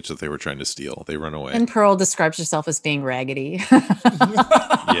the luggage that they were trying to steal. They run away. And Pearl describes herself as being raggedy.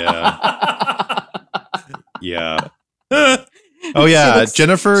 Yeah. Yeah. Oh yeah,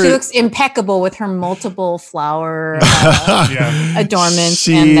 Jennifer. She looks impeccable with her multiple flower Yeah. adornments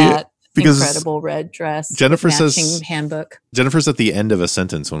She- and that because incredible red dress. Jennifer with says- matching handbook. Jennifer's at the end of a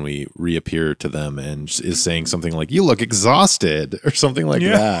sentence when we reappear to them and is saying something like, "You look exhausted," or something like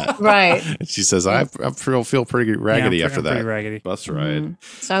Yeah. that. Right. And she says, "I feel pretty raggedy Yeah, I'm after pretty that raggedy. bus ride." Mhm.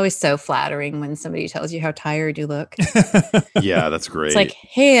 It's always so flattering when somebody tells you how tired you look. Yeah, that's great. It's like,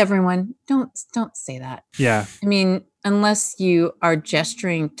 hey everyone, don't say that. Yeah. I mean, unless you are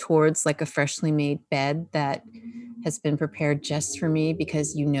gesturing towards like a freshly made bed that has been prepared just for me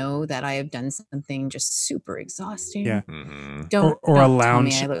because you know that I have done something just super exhausting. Yeah. Mhm. Don't Or a don't tell me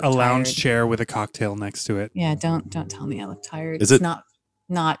lounge I look lounge tired. chair with a cocktail next to it. Yeah, don't tell me I look tired. Is It's it-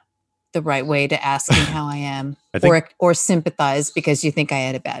 not the right way to ask me how I am, I think- or sympathize because you think I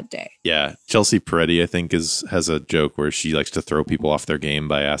had a bad day. Yeah, Chelsea Peretti, I think, has a joke where she likes to throw people off their game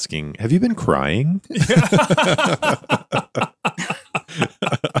by asking, "Have you been crying?"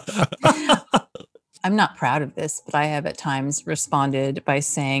 I'm not proud of this, but I have at times responded by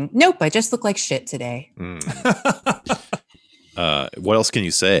saying, "Nope, I just look like shit today." What else can you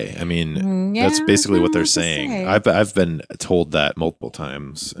say? I mean, Mm, that's yeah, basically I what don't they're know what to saying. say. I've been told that multiple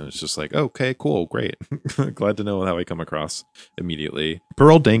times, and it's just like, okay, cool, great. Glad to know how I come across immediately.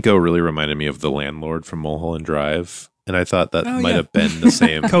 Pearl Danko really reminded me of the landlord from Mulholland Drive, and I thought that Oh, might yeah. have been the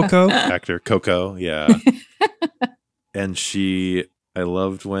same Coco. actor, Coco. Yeah, and I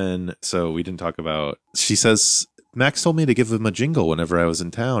loved when. So we didn't talk about. She says, "Max told me to give him a jingle whenever I was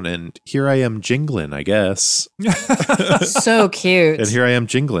in town, and here I am jingling, I guess." So cute. And here I am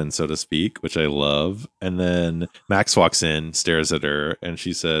jingling, so to speak, which I love. And then Max walks in, stares at her, and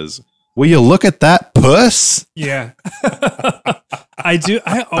she says, "Will you look at that puss?" Yeah. I do.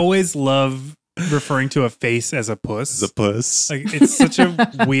 I always love referring to a face as a puss. The puss. Like it's such a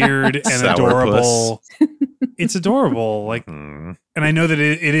weird and Sour adorable. It's adorable. Like, Mm. and I know that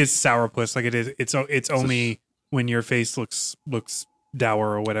it is sourpuss. Like it is. It's only when your face looks dour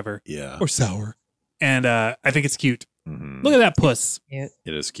or whatever Yeah. or sour. And I think it's cute. Mhm. Look at that puss. Cute.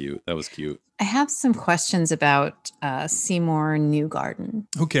 It is cute. That was cute. I have some questions about Seymour Newgarden.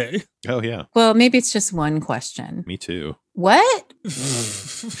 Okay. Oh yeah, Well, maybe it's just one question. me too. What?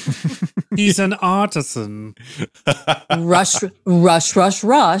 He's an artisan. Rush, rush, rush,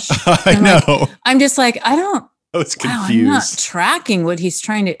 rush. I I'm like, know. I'm just like, I was wow, I'm not confused tracking what he's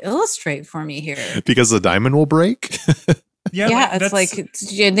trying to illustrate for me here. because the diamond will break. Yeah, it's like,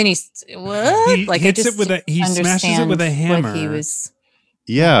 and then he's what? He Like hits I just it with a. He smashes it with a understand what hammer. he was.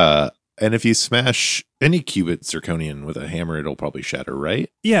 Yeah, and if you smash any qubit zirconian with a hammer, it'll probably shatter, right?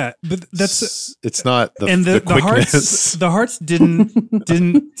 Yeah, but that's it's not the, and the the hearts. quickness. The hearts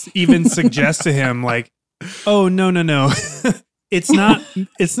didn't even suggest to him like, oh no. It's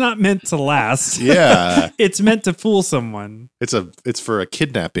not meant to last. Yeah, It's meant to fool someone. it's for a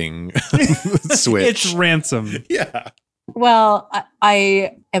kidnapping switch. It's ransom. Yeah. Well,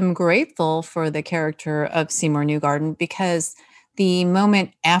 I am grateful for the character of Seymour Newgarden because the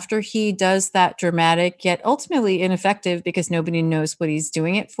moment after he does that dramatic yet ultimately ineffective because nobody knows what he's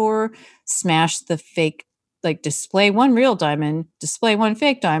doing it for, smash the fake, like display one real diamond, display one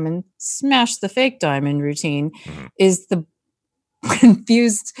fake diamond, smash the fake diamond routine is the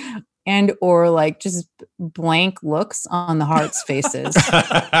confused and or like just blank looks on the hearts' faces.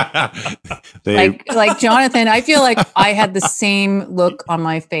 like Jonathan, I feel like I had the same look on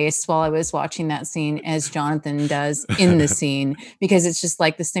my face while I was watching that scene as Jonathan does in the scene, because it's just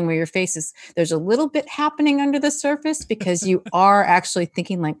like this thing where your face is, there's a little bit happening under the surface because you are actually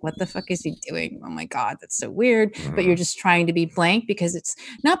thinking like, what the fuck is he doing? Oh my God, that's so weird. But you're just trying to be blank because it's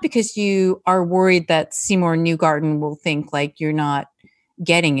not because you are worried that Seymour Newgarden will think like you're not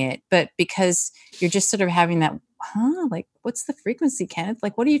getting it, but because you're just sort of having that, like, what's the frequency, Kenneth?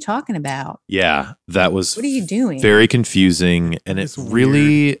 Like, what are you talking about? Yeah, that was What are you doing? very confusing, and it It's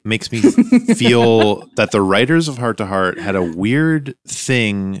really makes me feel that the writers of Heart to Heart had a weird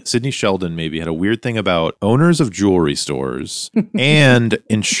thing. Sidney Sheldon maybe had a weird thing about owners of jewelry stores and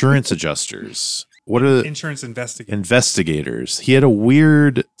insurance adjusters. What are Insurance investigator. investigators? He had a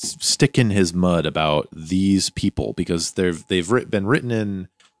weird stick in his mud about these people because they've been written in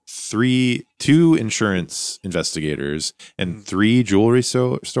two insurance investigators and 3 jewelry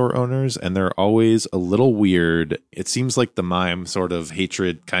store owners, and they're always a little weird. It seems like the mime sort of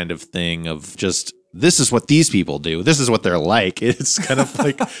hatred kind of thing of just, this is what these people do, this is what they're like. It's kind of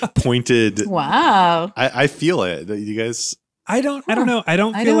like pointed. Wow. I feel it. You guys. I don't know. I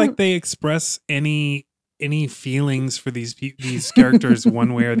don't I feel like don't- they express any feelings for these characters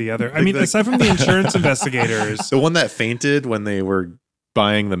one way or the other. I mean, aside from the insurance investigators. The one that fainted when they were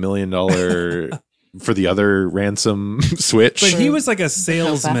buying the $1 million for the other ransom switch. But he was like a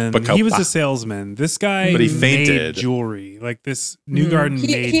salesman. Bacopa. He was a salesman. This guy But he made fainted. jewelry. Like this Newgarden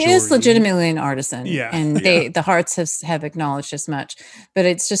made He jewelry. is legitimately an artisan. Yeah. And the hearts have acknowledged as much. But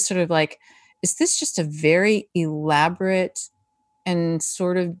it's just sort of like, is this just a very elaborate and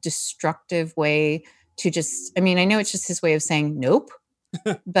sort of destructive way to just, I mean, I know it's just his way of saying nope,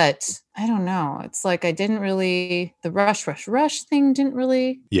 but I don't know. It's like I didn't really, the rush thing didn't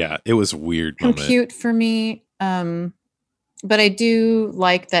really Yeah, it was a weird moment. compute for me. But I do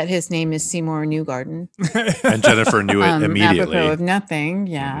like that his name is Seymour Newgarden. And Jennifer knew it immediately. Apropos of nothing.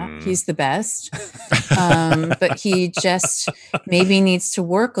 Yeah, Mhm. he's the best. But he just maybe needs to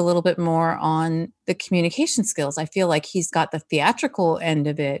work a little bit more on the communication skills. I feel like he's got the theatrical end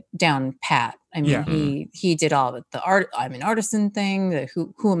of it down pat. I mean, Yeah. he did all of the art. I'm an artisan thing. The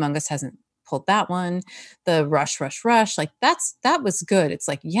who among us hasn't pulled that one? The rush. Like that was good. It's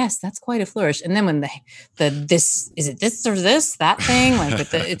like, yes, that's quite a flourish. And then when the this is it this or this that thing like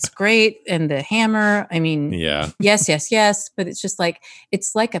with it's great, and the hammer. I mean, Yeah. yes. But it's just like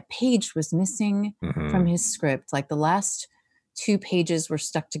it's like a page was missing Mhm. from his script. Like the last 2 pages were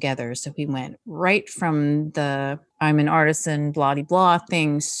stuck together, so he went right from the I'm an artisan, blah de blah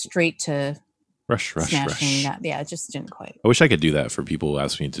thing straight to Rush. smashing that. Yeah, it just didn't quite. I wish I could do that for people who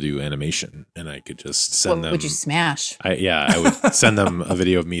ask me to do animation, and I could just send What them. would you smash? I would send them a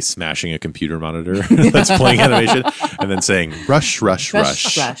video of me smashing a computer monitor that's playing animation, and then saying rush. Rush. I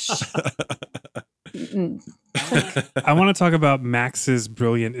want to talk about Max's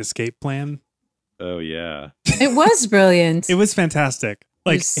brilliant escape plan. Oh yeah. It was brilliant. It was fantastic.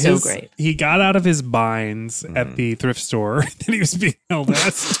 Like was so great. He got out of his binds at the thrift store that he was being held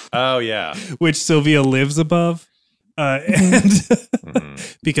at, Oh yeah. which Sylvia lives above, and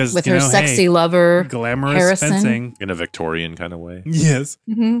because with you her know, sexy hey, lover. glamorous Harrison. fencing. In a Victorian kind of way. Yes,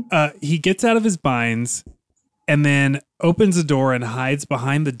 Mhm. he gets out of his binds and then opens a door and hides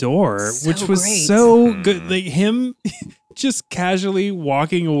behind the door, So which was great. so good. Like him just casually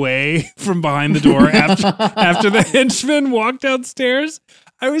walking away from behind the door after the henchman walked downstairs.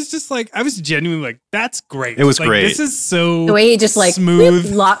 I was just like, I was genuinely like, that's great. It was like, great. This is so The way he just like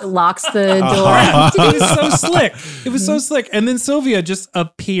smooth. whoop, locks the door. It was so slick. It was so slick. And then Sylvia just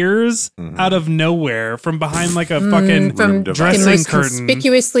appears out of nowhere from behind like a fucking from device. the dressing most curtain.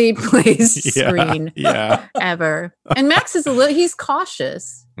 conspicuously placed screen Yeah. ever. And Max is he's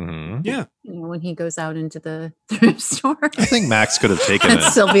cautious. Mhm. Yeah. When he goes out into the thrift store. I think Max could have taken And it.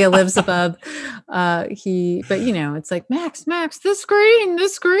 Sylvia lives above. But it's like Max, the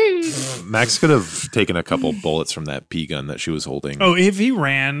screen. Max could have taken a couple bullets from that pea gun that she was holding. Oh, if he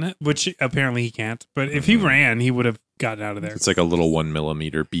ran, which apparently he can't, but if he ran, he would have gotten out of there. It's like a little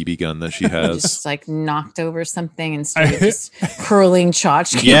 1mm BB gun that she has. Just like knocked over something and started just hurling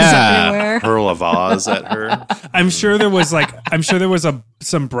tchotchkes Yeah, everywhere. hurl a vase at her. I'm sure there was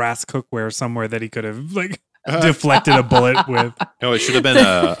some brass cookware somewhere that he could have like deflected a bullet with. No, it should have been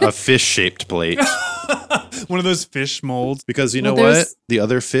a fish-shaped plate. One of those fish molds. Because you know Well, what? there's- The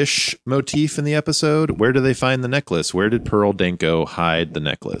other fish motif in the episode, where do they find the necklace? Where did Pearl Danko hide the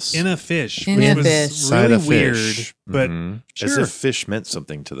necklace? In a fish. In which a was fish. Side really of weird. fish. But Mhm. As sure. if fish meant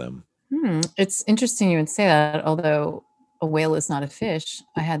something to them. It's interesting you would say that, although a whale is not a fish.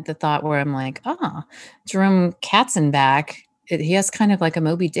 I had the thought where I'm like, Jerome Katzenbach, he has kind of like a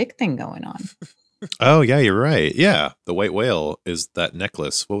Moby Dick thing going on. Oh, yeah, you're right. Yeah. The white whale is that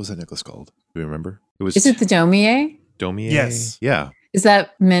necklace. What was that necklace called? Do you remember? It was Is it the Domier? Domier? Yes. Yeah. Is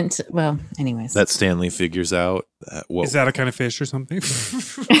that meant? Well, anyways. That Stanley figures out. Is that a kind of fish or something?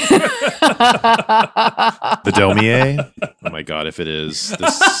 The Domier? Oh my God, if it is.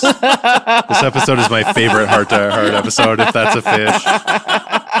 This episode is my favorite heart to heart episode, if that's a fish.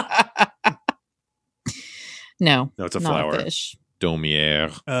 No, No, it's a not flower. a fish.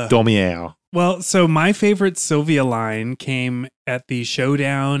 Domier. Uh, Domier. Well, so my favorite Sylvia line came at the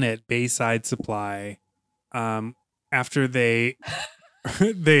showdown at Bayside Supply. After they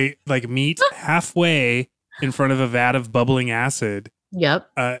like meet halfway in front of a vat of bubbling acid, Yep.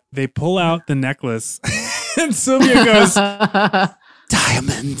 they pull out the necklace, and Sylvia goes,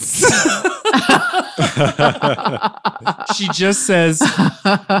 "Diamonds." She just says,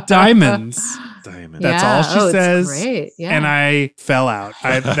 "Diamonds." Diamond. That's all she it's says, Great. Yeah. And I fell out.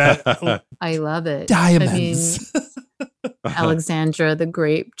 I love it. Diamonds. I mean, Alexandra the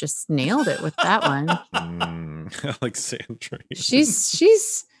Grape just nailed it with that one. Alexandra.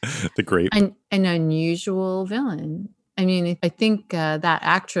 She's the grape. an unusual villain. I mean, I think that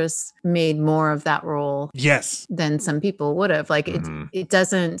actress made more of that role Yes. than some people would have. Like Mhm. it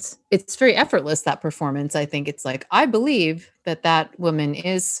doesn't. It's very effortless, that performance. I think it's like I believe that woman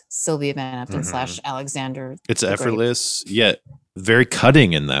is Sylvia Van Eppen Mhm. / Alexander. It's the Grape. effortless, yet very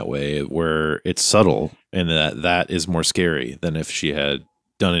cutting in that way, where it's subtle, and that is more scary than if she had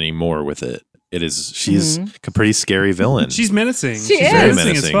done any more with it. It is. She's a pretty scary villain. She's menacing. She She's is. Very menacing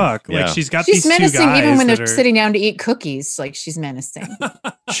as menacing. fuck. Yeah. Like she's got She's these two menacing guys even when that they're are- sitting down to eat cookies. Like she's menacing,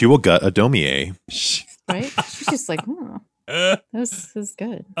 She will gut a Domier. right? She's just like, this is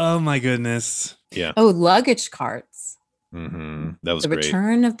good. Oh my goodness. Yeah. Oh, luggage carts. That was The great.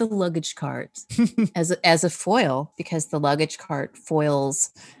 return of the luggage cart as a foil, because the luggage cart foils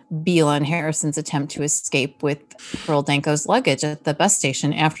Beale and Harrison's attempt to escape with Pearl Danko's luggage at the bus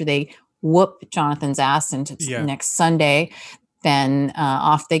station after they whoop Jonathan's ass into next Sunday. Then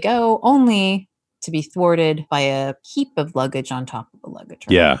off they go, only to be thwarted by a heap of luggage on top of the luggage.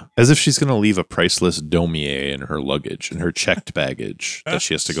 Right? Yeah, as if she's going to leave a priceless Domier in her luggage, in her checked baggage that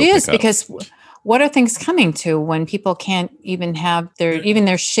she has to go She pick is, up. because what are things coming to when people can't even have their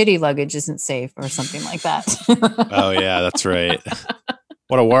shitty luggage isn't safe or something like that? Oh yeah, that's right.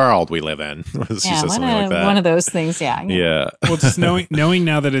 What a world we live in. She says something like that. One of those things. Yeah. Yeah. Well, just knowing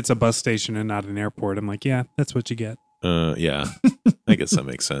now that it's a bus station and not an airport, I'm like, yeah, that's what you get. Yeah. I guess that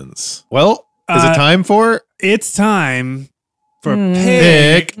makes sense. Well, is it time for It's time for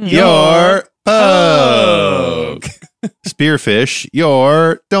Pick Your Poke? Spearfish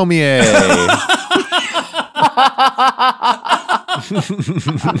your Domier.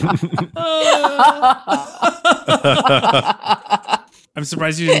 I'm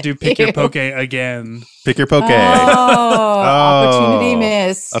surprised you didn't do Pick Your Poke again. Pick your poke. Opportunity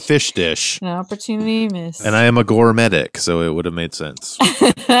miss. A fish dish. An opportunity miss. And I am a gourmetic, so it would have made sense.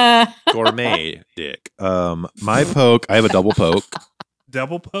 Gourmet dick. My poke, I have a double poke.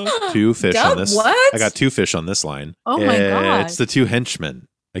 Double poke? 2 fish on this. What? I got 2 fish on this line. Oh my God. It's the 2 henchmen.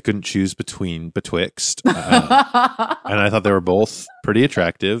 I couldn't choose betwixt. And I thought they were both pretty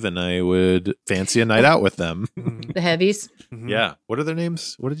attractive, and I would fancy a night out with them. The heavies. Yeah. What are their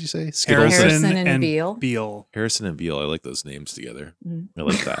names? What did you say? Skittles. Harrison and Beale. Harrison and Beale. I like those names together. I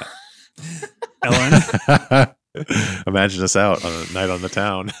like that. Ellen? Imagine us out on a night on the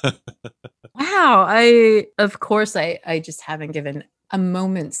town. Wow. Of course, I just haven't given a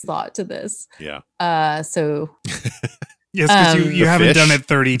moment's thought to this. Yeah. So Yes, because you The haven't fish? done it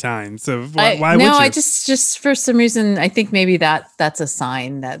 30 times. So why no, would you? I just for some reason, I think maybe that's a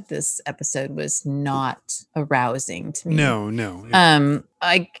sign that this episode was not arousing to me. No.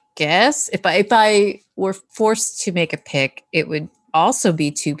 I guess if I were forced to make a pick, it would also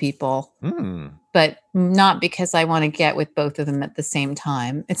be two people, but not because I want to get with both of them at the same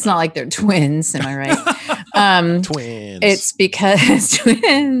time. It's not like they're twins, am I right? Twins. It's because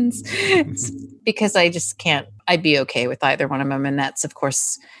twins. It's because I just can't. I'd be okay with either one of them, and that's of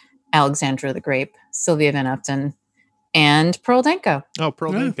course Alexandra the Grape, Sylvia Van Upton, and Pearl Danko. Oh,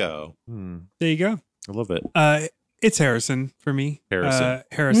 Pearl Yeah. Danko. There you go. I love it. It's Harrison for me. Harrison.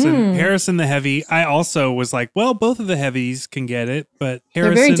 Harrison the heavy. I also was like, well, both of the heavies can get it, but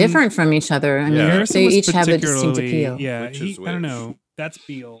Harrison, They're very different from each other. I mean, Yeah. Harrison they was each have a distinct particularly- appeal. Yeah, Which is I don't which? know. That's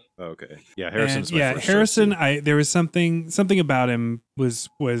Beale. Oh, okay. Yeah, Harrison's my first choice, Harrison. too. There was something about him was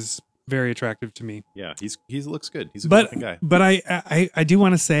very attractive to me. Yeah, he looks good. He's a But good guy. but I do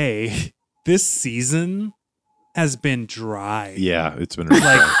want to say this season has been dry. Yeah, it's been really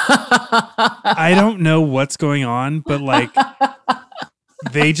Like, fun. I don't know what's going on, but like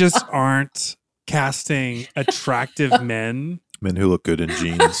they just aren't casting attractive men. Men who look good in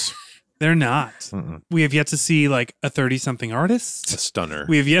jeans. They're not. Mm-mm. We have yet to see like a 30-something A artist. stunner.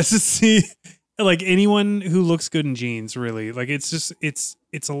 We have yet to see like anyone who looks good in jeans, really. Like it's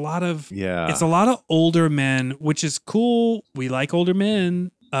a lot of Yeah. it's a lot of older men, which is cool. We like older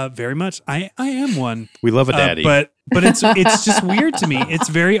men very much. I am one. We love a daddy. But it's just weird to me. It's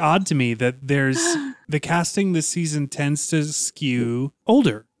very odd to me that there's the casting this season tends to skew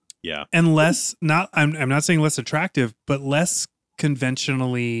older yeah. and less not I'm not saying less attractive, but less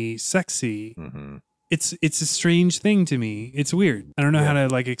conventionally sexy. hmm It's a strange thing to me. It's weird. I don't know how to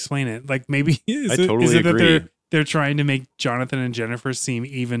like explain it. Like maybe is I it totally that agree. they're trying to make Jonathan and Jennifer seem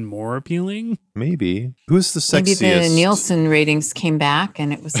even more appealing? Maybe. Who's the Maybe sexiest? the Nielsen ratings came back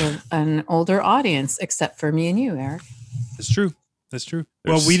and it was an older audience, except for me and you, Eric. That's true. That's true.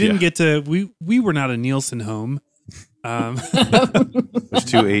 There's- Well, we didn't yeah. get to we were not a Nielsen home. There's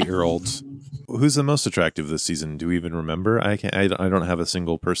two 8-year-olds. Who's the most attractive this season? Do we even remember? I don't have a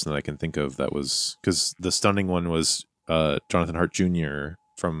single person that I can think of that was, because the stunning one was Jonathan Hart Jr.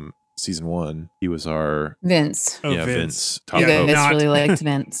 from season 1. He was our Vince. Oh, yeah, Vince. Top You Yeah, hope. guys not- really liked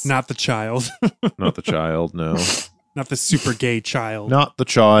Vince. Not the child. Not the child. No, Not the super gay child. not the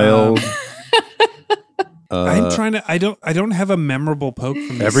child. I'm trying to I don't have a memorable poke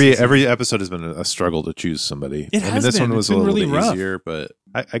from this Every season. every episode has been a struggle to choose somebody. It I mean, has this been. one was It's a been little really bit rough. easier, but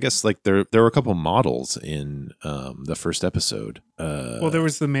I guess like there were a couple models in the first episode. Well, there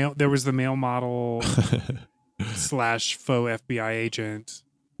was the male model / faux FBI agent.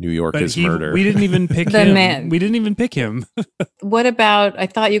 New York But is murder. we didn't even pick The him. man. We didn't even pick him. What about? I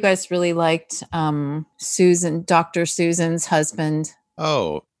thought you guys really liked Dr. Susan's husband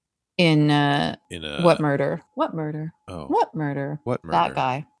Oh, in in a What Murder? What Murder? Oh, What Murder? what murder? That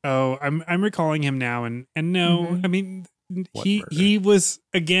guy. Oh, I'm recalling him now, and no, Mhm. I mean What he murder? was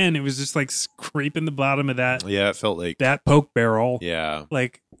again. It was just like scraping the bottom of that Yeah, it felt like poke barrel. Yeah,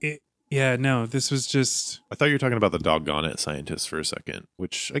 Like it. Yeah, no, this was just I thought you were talking about the doggone it scientist for a second,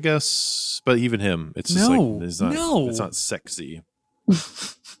 which I guess, but even him, it's just No, like it's not sexy.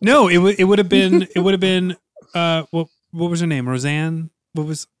 no. It would have been what was her name? Roseanne. What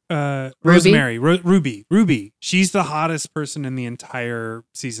was Rosemary? Ruby. She's the hottest person in the entire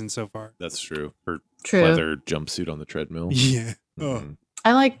season so far. That's true. Her True. leather jumpsuit on the treadmill. Yeah. Oh. Mhm.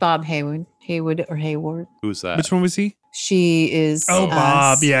 I like Bob Haywood. Haywood or Hayward. Who's that? Which one was he? She is. Oh,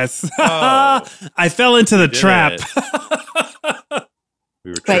 Bob. Yes. Oh. I fell into the did trap.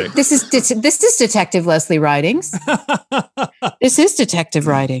 We were Right. tricked. This is Detective Leslie Ridings. This is Detective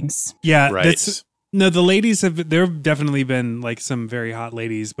Ridings. Yeah. Right. That's, no, the ladies there have definitely been like some very hot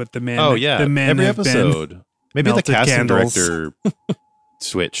ladies, but the men. Oh yeah, The men every have been episode. Maybe the melted casting candles. director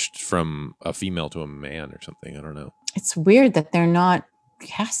switched from a female to a man or something. I don't know. It's weird that they're not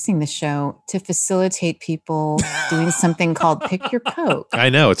casting the show to facilitate people doing something called pick your poke. I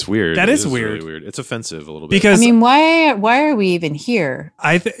know it's weird. That It is really weird. weird. It's offensive a little bit. I because mean, why are we even here?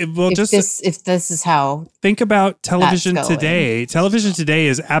 well, If just this is how think about television going. today. Television today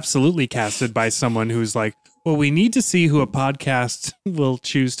is absolutely casted by someone who's like, well, we need to see who a podcast will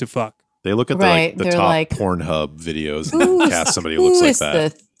choose to fuck. they look at Right, the they're top like, Pornhub videos who and is, cast somebody who looks like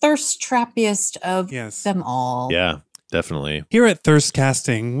that. the thirst trappiest of Yes. them all? Yeah, definitely. Here at Thirst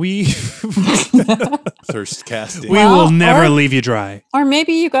Casting, we Thirst casting. we Well, will never or- leave you dry. Or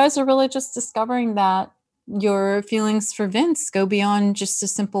maybe you guys are really just discovering that your feelings for Vince go beyond just a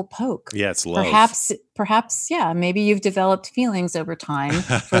simple poke. Yeah, it's love. Perhaps, yeah, maybe you've developed feelings over time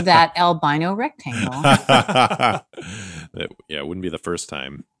for that albino rectangle. It wouldn't be the first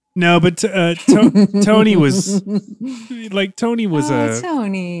time. No, but Tony was Tony was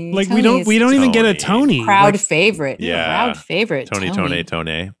Tony. like we don't even get a Tony crowd favorite. Yeah, crowd favorite.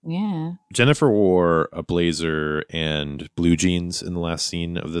 Tony. Yeah. Jennifer wore a blazer and blue jeans in the last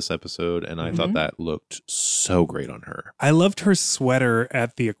scene of this episode, and I thought that looked so great on her. I loved her sweater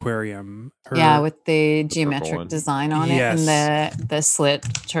at the aquarium. With the geometric design on it and the slit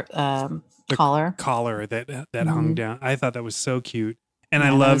collar that hung down. I thought that was so cute. And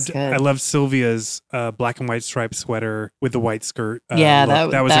I loved Sylvia's black and white striped sweater with the white skirt. That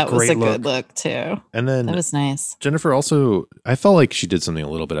was a great look. Good look too. And then that was nice. Jennifer also, I felt like she did something a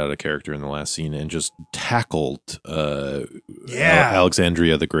little bit out of character in the last scene and just tackled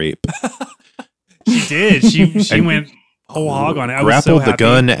Alexandria the Grape. She did. She went whole hog on it. I grappled was so the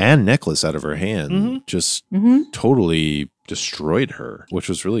gun and necklace out of her hand. Just totally destroyed her, which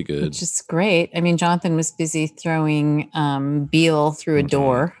was really good. Which is great. I mean, Jonathan was busy throwing Beale through a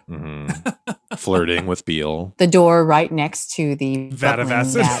door. Flirting with Beale. The door right next to the vat of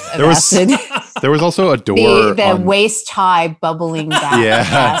acid. There was also a door. The waist-high bubbling vat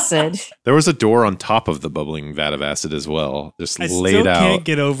of acid. There was a door on top of the bubbling vat of acid as well. Just I laid still out. Can't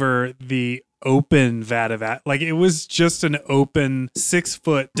get over the open vat of acid. Like it was just an open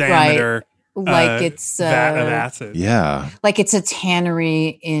 6-foot diameter. Right. Like it's vat of acid. Yeah. Like it's a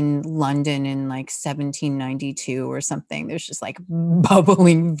tannery in London in like 1792 or something. There's just like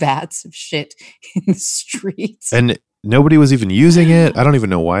bubbling vats of shit in the streets. And nobody was even using it. I don't even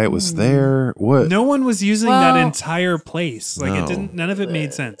know why it was there. What? No one was using that entire place. Like it didn't. None of it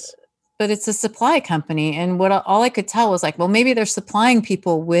made sense. But it's a supply company, and all I could tell was like, well, maybe they're supplying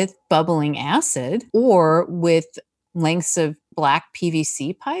people with bubbling acid or with lengths of black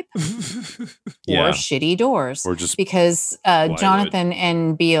PVC pipe or shitty doors, or just because Jonathan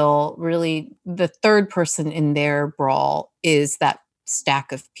and Beale, really the third person in their brawl is that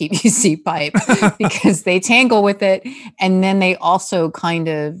stack of PVC pipe because they tangle with it, and then they also kind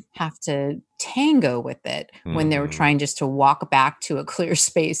of have to tango with it when they were trying just to walk back to a clear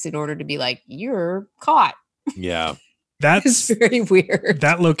space in order to be like, you're caught. Yeah, that's very weird.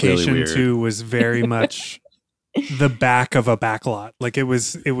 That location really weird. Too was very much the back of a backlot. Like it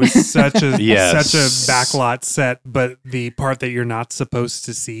was such a such a backlot set, but the part that you're not supposed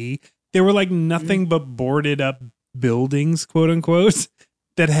to see, there were like nothing but boarded up buildings, quote unquote,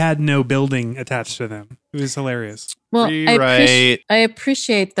 that had no building attached to them. It was hilarious. Well, I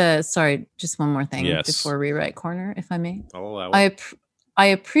appreciate the. Sorry, just one more thing before rewrite corner, if I may. I'll allow it. I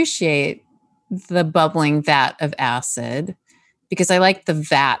appreciate the bubbling vat of acid, because I like the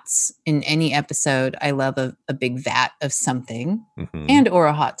vats in any episode. I love a big vat of something and or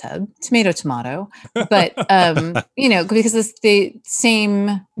a hot tub, tomato. But, because the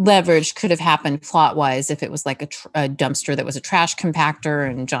same leverage could have happened plot wise if it was like a dumpster that was a trash compactor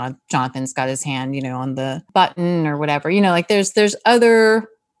and Jonathan's got his hand, on the button or whatever, like there's other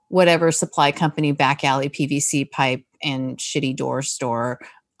whatever supply company, back alley PVC pipe and shitty door store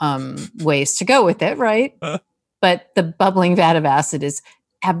ways to go with it. Right. But the bubbling vat of acid is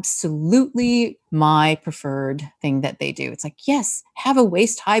absolutely my preferred thing that they do. It's like, yes, have a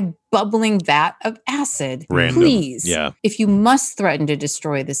waist-high bubbling vat of acid, please. Yeah. If you must threaten to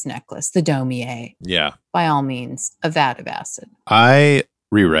destroy this necklace, the Daumier, by all means, a vat of acid. I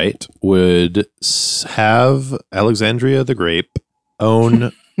rewrite would have Alexandria the Grape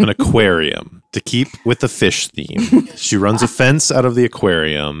own an aquarium to keep with the fish theme. She runs a fence out of the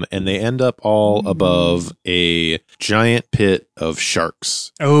aquarium and they end up all above a giant pit of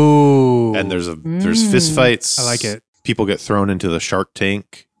sharks. Oh. And there's fist fights. I like it. People get thrown into the shark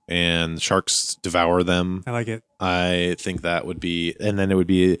tank and sharks devour them. I like it. I think that would be, and then it would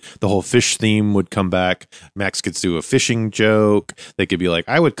be the whole fish theme would come back. Max could do a fishing joke. They could be like,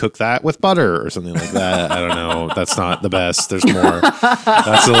 I would cook that with butter or something like that. I don't know. That's not the best. There's more.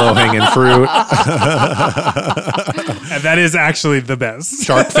 That's the low hanging fruit. And that is actually the best.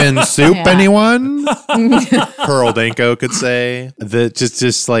 Shark fin soup, anyone? Pearl Danko could say.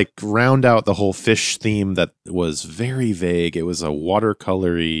 Just like round out the whole fish theme that was very vague. It was a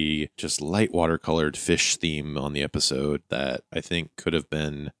watercolory, just light watercolored fish theme on the episode that I think could have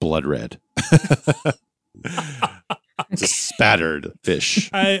been blood red. Just spattered fish.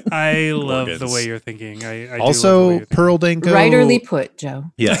 I love the way you're thinking. I also Pearl Danko. Writerly put, Joe.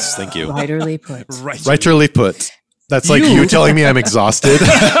 Yes, thank you. Writerly put. Writerly put. That's like you telling me I'm exhausted.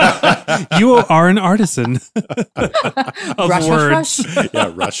 You are an artisan of rush, words. Rush.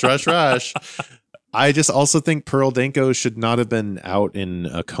 Yeah, rush. I just also think Pearl Danko should not have been out in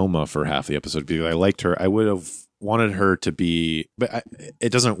a coma for half the episode because I liked her. I would have wanted her to be, but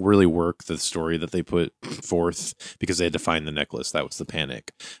it doesn't really work, the story that they put forth, because they had to find the necklace. That was the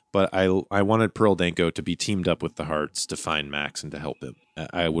panic. But I wanted Pearl Danko to be teamed up with the Hearts to find Max and to help him.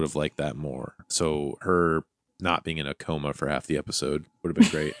 I would have liked that more. So her not being in a coma for half the episode would have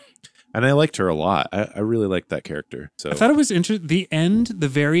been great. And I liked her a lot. I really liked that character. So I thought it was interesting. The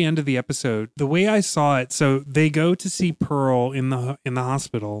very end of the episode, the way I saw it. So they go to see Pearl in the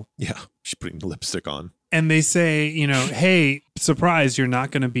hospital. yeah, she's putting lipstick on. And they say, hey, surprise, you're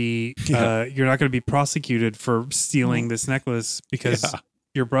not going to be prosecuted for stealing this necklace because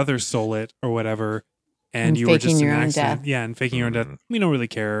your brother stole it or whatever. And you were just your an own accident. death. Yeah, and faking your own death. We don't really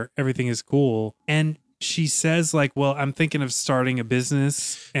care. Everything is cool. And she says, like, well, I'm thinking of starting a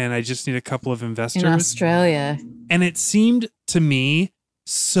business and I just need a couple of investors. In Australia. And it seemed to me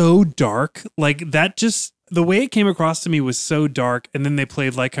so dark. Like that just, the way it came across to me was so dark. And then they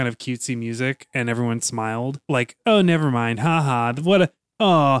played like kind of cutesy music and everyone smiled. Like, oh, never mind. Haha.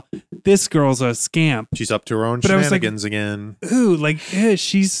 This girl's a scamp. She's up to her own But I was like, shenanigans again. Ooh, like,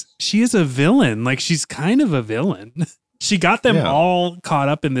 she is a villain. Like, she's kind of a villain. She got them all caught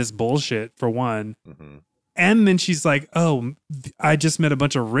up in this bullshit, for one. Mm-hmm. And then she's like, oh, I just met a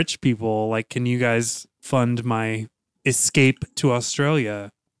bunch of rich people. Like, can you guys fund my escape to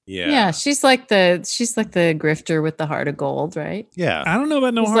Australia? Yeah, she's like the grifter with the heart of gold, right? Yeah. I don't know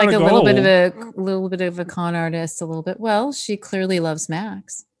about no She's heart like of a gold. little bit of a con artist, a little bit. Well, she clearly loves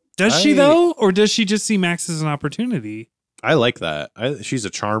Max. Does she though? Or does she just see Max as an opportunity? I like that. She's a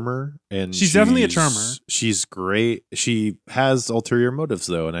charmer, and she's definitely a charmer. She's great. She has ulterior motives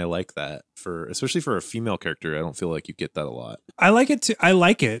though, and I like that, especially for a female character. I don't feel like you get that a lot. I like it too. I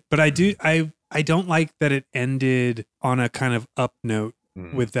like it, but I don't like that it ended on a kind of up note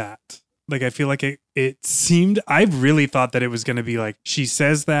with that. Like, I feel like it seemed, I really thought that it was going to be like, she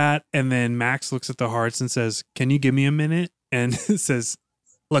says that, and then Max looks at the Hearts and says, can you give me a minute? And says,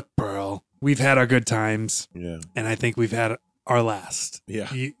 look, Pearl, we've had our good times. Yeah. And I think we've had our last.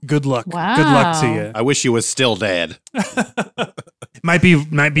 Yeah. Good luck. Wow. Good luck to you. I wish you was still dead. Might be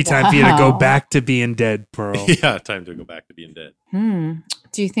time for you to go back to being dead, Pearl. Yeah, time to go back to being dead.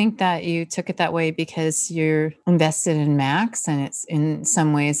 Do you think that you took it that way because you're invested in Max, and it's in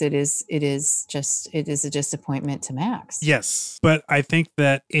some ways it is a disappointment to Max? Yes, but I think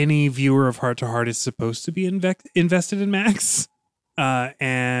that any viewer of Heart to Heart is supposed to be invested in Max.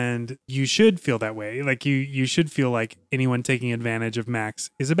 And you should feel that way. Like you should feel like anyone taking advantage of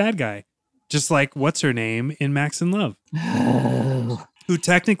Max is a bad guy. Just like what's her name in Max in Love, who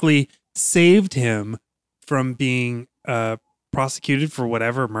technically saved him from being prosecuted for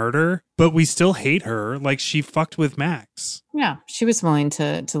whatever murder, but we still hate her. Like, she fucked with Max. Yeah, she was willing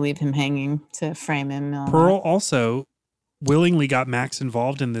to leave him hanging to frame him. Pearl also willingly got Max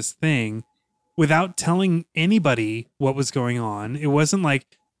involved in this thing without telling anybody what was going on. It wasn't like,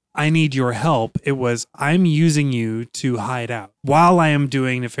 I need your help. It was, I'm using you to hide out while I am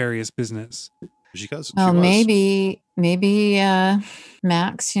doing nefarious business. Well, maybe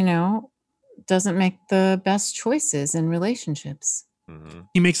Max, doesn't make the best choices in relationships.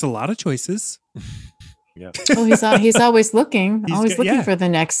 He makes a lot of choices. Yeah. Oh, he's always looking, looking for the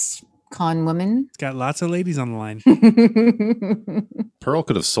next con woman. He's got lots of ladies on the line. Pearl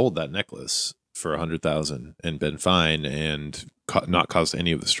could have sold that necklace for $100,000 and been fine and not caused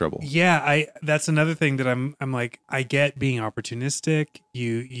any of this trouble. Yeah, that's another thing that I'm like, I get being opportunistic.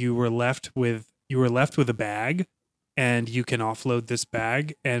 You were left with a bag, and you can offload this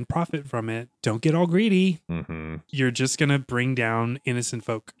bag and profit from it. Don't get all greedy. Mm-hmm. You're just gonna bring down innocent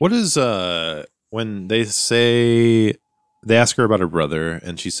folk. What is when they ask her about her brother,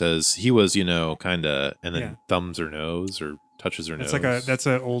 and she says he was, kind of, and then thumbs her nose or touches her nose. That's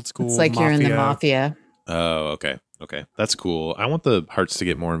an old school. It's like mafia. You're in the mafia. Oh, okay. That's cool. I want the Hearts to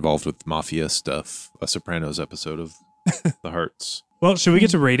get more involved with mafia stuff. A Sopranos episode of the Hearts. Well, should we get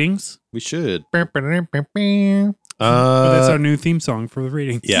to ratings? We should. That's our new theme song for the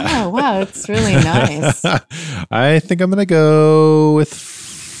ratings. Yeah. Oh, wow. It's really nice. I think I'm going to go with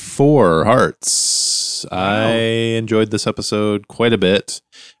 4 hearts. Wow. I enjoyed this episode quite a bit,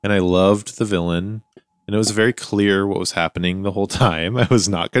 and I loved the villain. And it was very clear what was happening the whole time. I was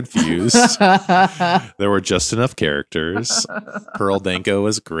not confused. There were just enough characters. Pearl Danko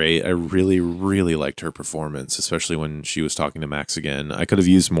was great. I really, really liked her performance, especially when she was talking to Max again. I could have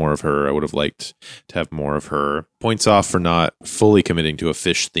used more of her. I would have liked to have more of her. Points off for not fully committing to a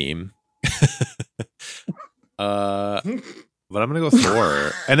fish theme. But I'm going to go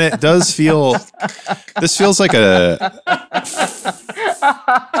 4. And it does feel... This feels like a...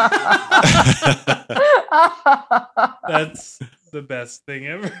 That's the best thing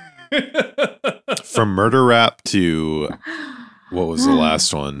ever. From Murder Rap to what was the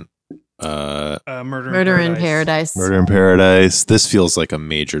last one? Murder in Paradise. Murder in Paradise. This feels like a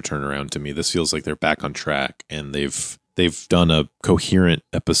major turnaround to me. This feels like they're back on track and they've done a coherent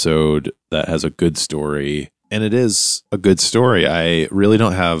episode that has a good story. And it is a good story. I really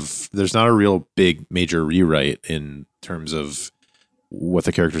don't have, there's not a real big major rewrite in terms of what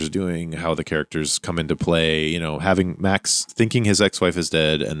the characters are doing, how the characters come into play, you know, having Max thinking his ex-wife is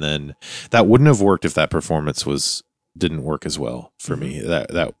dead. And then that wouldn't have worked if that performance didn't work as well for me.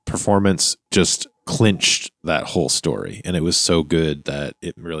 That performance just clinched that whole story. And it was so good that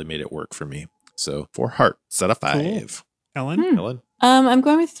it really made it work for me. So 4 hearts out of 5. Cool. Ellen? Ellen? I'm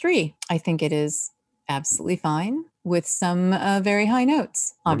going with 3. I think it is absolutely fine with some very high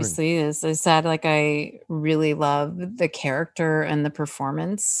notes. Obviously, as I said, like I really love the character and the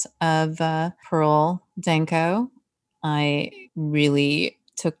performance of Pearl Danko. I really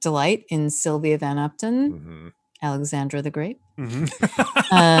took delight in Sylvia Van Upton, Alexandra the Great. You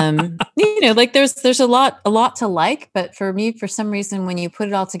know, like there's a lot to like, but for me, for some reason, when you put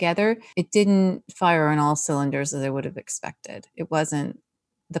it all together, it didn't fire on all cylinders as I would have expected. It wasn't,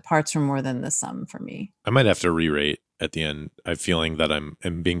 the parts were more than the sum for me. I might have to re-rate at the end. I'm feeling that I'm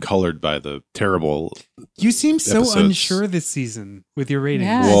being colored by the terrible. You seem so episodes. Unsure this season with your rating.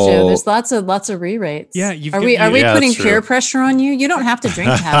 Yeah, Well- Joe, there's lots of re-rates. Yeah, are we Yeah, putting that's peer true. pressure on you? You don't have to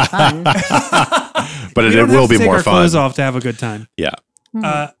drink to have fun. But We it don't will have to be take more our fun. clothes off to have a good time. Yeah.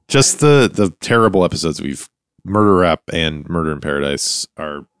 Uh, Just the terrible episodes Murder Rap and Murder in Paradise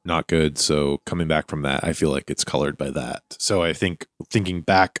are not good. So coming back from that, I feel like it's colored by that. So I think thinking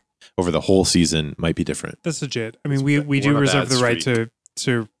back over the whole season might be different. that's legit. I mean, we We're do on a reserve bad the right streak.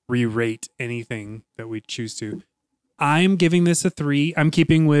 to re-rate anything that we choose to. I'm giving this a 3. I'm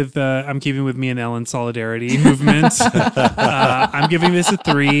keeping with me and Ellen solidarity movement. I'm giving this a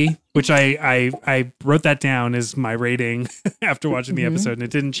 3, which I wrote that down as my rating after watching the episode, and it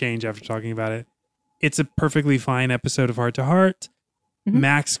didn't change after talking about it. It's a perfectly fine episode of Heart to Heart.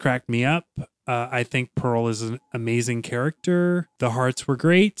 Max cracked me up. I think Pearl is an amazing character. The hearts were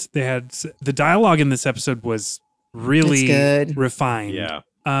great. They had the dialogue in this episode was really It's good. refined. Yeah.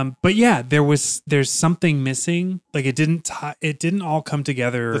 But yeah, there's something missing. Like it didn't all come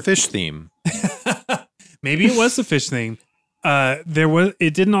together. The fish theme. Maybe it was the fish thing.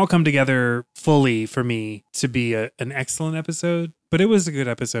 It didn't all come together fully for me to be an excellent episode, but it was a good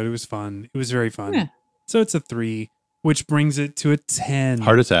episode. It was fun. It was very fun. Yeah. So it's a 3, which brings it to a 10.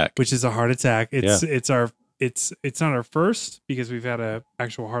 Heart attack. Which is a heart attack. It's not our first because we've had a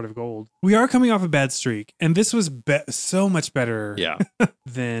actual heart of gold. We are coming off a bad streak, and this was so much better Yeah.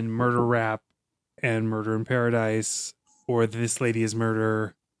 than Murder Rap and Murder in Paradise or This Lady is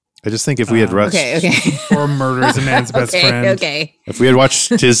Murder I just think if we had watched, Okay. or Murder is a Man's Best Friend. Okay. if we had watched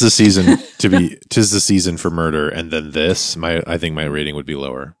Tis the Season for Murder, and then this, I think my rating would be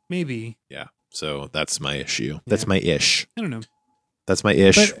lower. Maybe. Yeah. So that's my issue. That's my ish. I don't know. That's my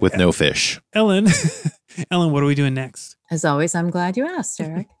ish But- with no fish. Ellen, what are we doing next? As always, I'm glad you asked,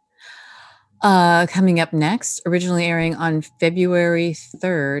 Eric. Coming up next, originally airing on February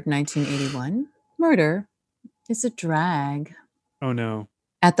 3rd, 1981, Murder is a Drag. Oh no.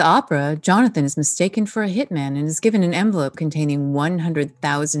 At the opera, Jonathan is mistaken for a hitman and is given an envelope containing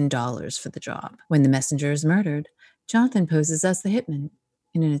 $100,000 for the job. When the messenger is murdered, Jonathan poses as the hitman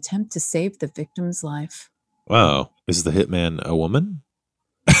in an attempt to save the victim's life. Wow. Is the hitman a woman?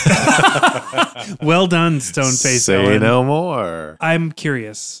 Well done, Stoneface. Say Ellen. no more. I'm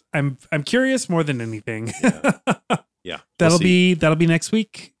curious. I'm curious more than anything. Yeah. That'll we'll see. be next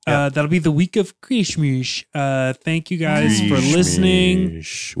week. Yeah. That'll be the week of Krishmish. Thank you guys for listening.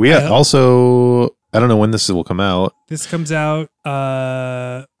 We I hope- also, I don't know when this will come out. This comes out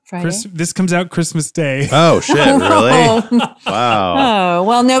Friday? this comes out Christmas Day. Oh, shit. Really? Oh. Wow. Oh,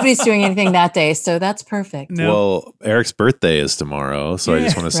 well, nobody's doing anything that day, so that's perfect. No. Well, Eric's birthday is tomorrow. So I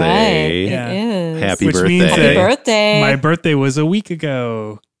just Yeah. want to Right, say Yeah. it is. happy Which birthday. means Happy that- birthday. My birthday was a week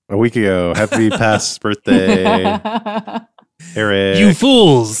ago. A week ago. Happy past birthday, Eric. You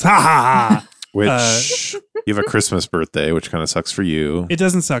fools. Ha ha ha. Which you have a Christmas birthday, which kind of sucks for you. It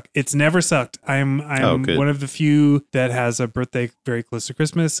doesn't suck. It's never sucked. I'm good. one of the few that has a birthday very close to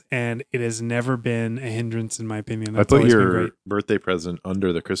Christmas, and it has never been a hindrance in my opinion. I That's put always been your great. birthday present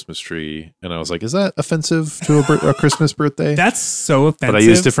under the Christmas tree, and I was like, "Is that offensive to a Christmas birthday?" That's so offensive. But I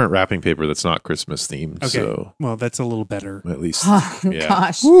used different wrapping paper that's not Christmas themed, Okay. so Well, that's a little better. at least Oh, Yeah.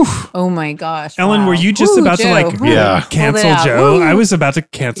 gosh. Oh, my gosh. Ellen, wow. were you just Woo, about to Joe. like Woo. Yeah. Hold it cancel out. Joe? Woo. I was about to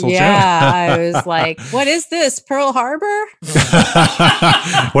cancel Joe. Yeah, I was like, what is this? this? Pearl Harbor?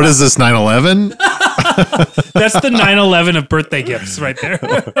 What is this, 9/11? That's the 9/11 of birthday gifts right there.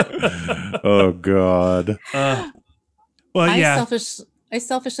 Oh, God. Well, yeah. I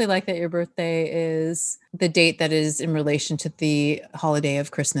selfishly like that your birthday is the date that is in relation to the holiday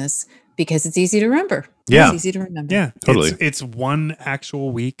of Christmas because it's easy to remember. Yeah. It's easy to remember. Yeah, Totally. It's one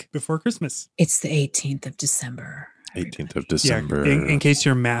actual week before Christmas. It's the 18th of December. 18th of Yeah, December. in case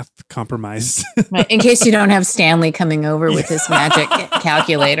you're math compromised. Right, in case you don't have Stanley coming over with his magic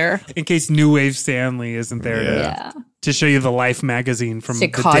calculator. In case New Wave Stanley isn't there Yeah. to show you the Life magazine from To the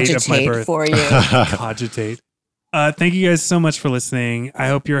date of my cogitate birth. for you. Cogitate. Thank you guys so much for listening. I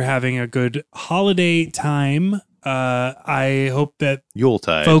hope you're having a good holiday time. I hope that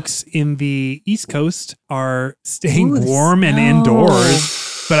Yuletide. folks in the East Coast are staying Ooh, the warm and snow. indoors.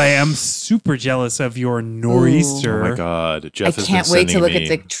 But I am super jealous of your nor'easter. Oh my God. Jeff I has can't been wait to sending look at me-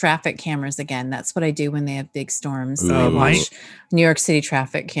 the traffic cameras again. That's what I do when they have big storms. Ooh. I my- watch New York City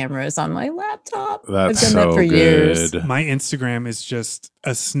traffic cameras on my laptop. That's I've done so that for years. good. My Instagram is just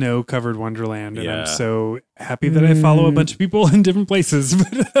a snow-covered wonderland, and Yeah. I'm so happy that I follow a bunch of people in different places.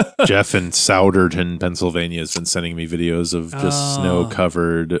 Jeff in Souderton, Pennsylvania has been sending me videos of just snow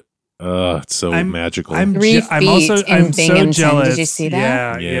covered. It's so magical. I'm 3 I'm feet also in I'm so Binghamton. jealous. Did you see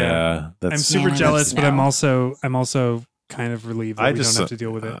that? Yeah. That's I'm super Yeah, jealous, but I'm snow. also kind of relieved that we don't have to deal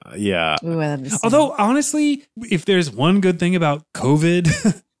with it. Yeah. Ooh, that'd be so- Although honestly, if there's one good thing about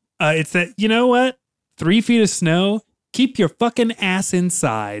COVID, it's that you know what, 3 feet of snow, keep your fucking ass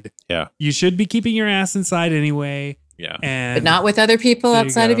inside. Yeah. You should be keeping your ass inside anyway, Yeah. and but not with other people There you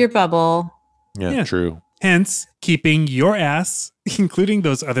outside of go. your bubble. Yeah. Yeah. True. hence keeping your ass, including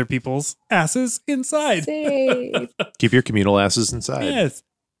those other people's asses, inside. Safe. Keep your communal asses inside. Yes.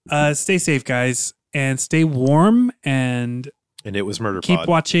 Stay safe, guys, and stay warm, and And it was Murder keep Pod.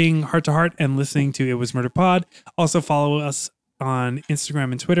 watching Heart to Heart and listening to It Was Murder Pod. Also follow us on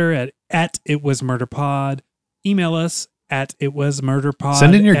Instagram and Twitter at It Was Murder Pod. Email us at It Was Murder Pod.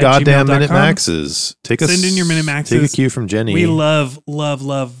 Send in your at goddamn gmail.com. Minute Maxes. Send in your Minute Maxes. Take a cue from Jenny. We love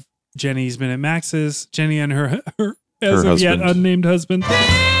Jenny's Minute Maxes. Jenny and her as Her of yet husband. unnamed husband.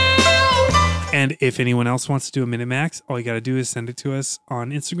 And if anyone else wants to do a Minute Max, all you got to do is send it to us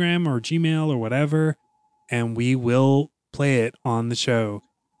on Instagram or Gmail or whatever, and we will play it on the show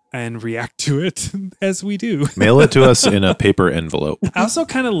and react to it as we do. Mail it to us in a paper envelope. I also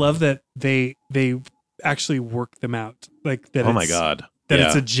kind of love that they actually work them out, like that. Oh my it's- God. That Yeah.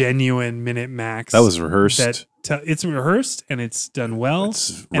 it's a genuine Minute Max. That was rehearsed. It's rehearsed and it's done well.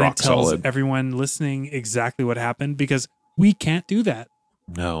 It's And rock it tells solid. everyone listening exactly what happened because we can't do that.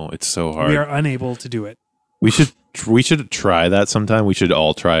 No, it's so hard. We are unable to do it. We should try that sometime. We should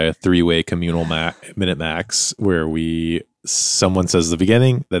all try a 3-way communal Minute Max where someone says the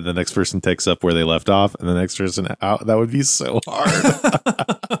beginning, then the next person takes up where they left off, and the next person out. That would be so hard.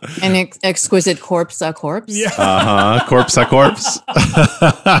 An exquisite corpse, a corpse. Yeah. Corpse a corpse.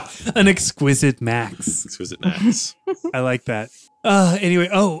 An exquisite Max. Exquisite Max. I like that. Anyway,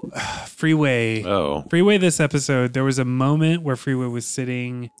 Freeway. Oh, Freeway this episode, there was a moment where Freeway was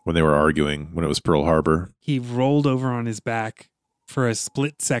sitting. when they were arguing, when it was Pearl Harbor. He rolled over on his back for a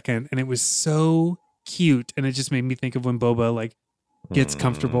split second, and it was so cute. And it just made me think of when Boba like gets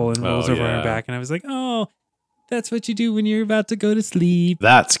comfortable and rolls over on her back. And I was like, oh, that's what you do when you're about to go to sleep.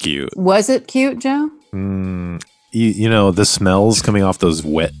 That's cute. Was it cute, Joe? You know, the smells coming off those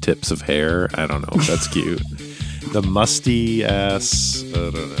wet tips of hair. I don't know if that's cute. The musty ass. I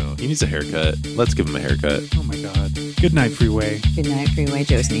don't know. He needs a haircut. Let's give him a haircut. Oh my God. Good night, Freeway. Good night, Freeway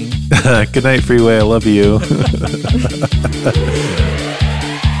Josephine. Good night, Freeway. I love you.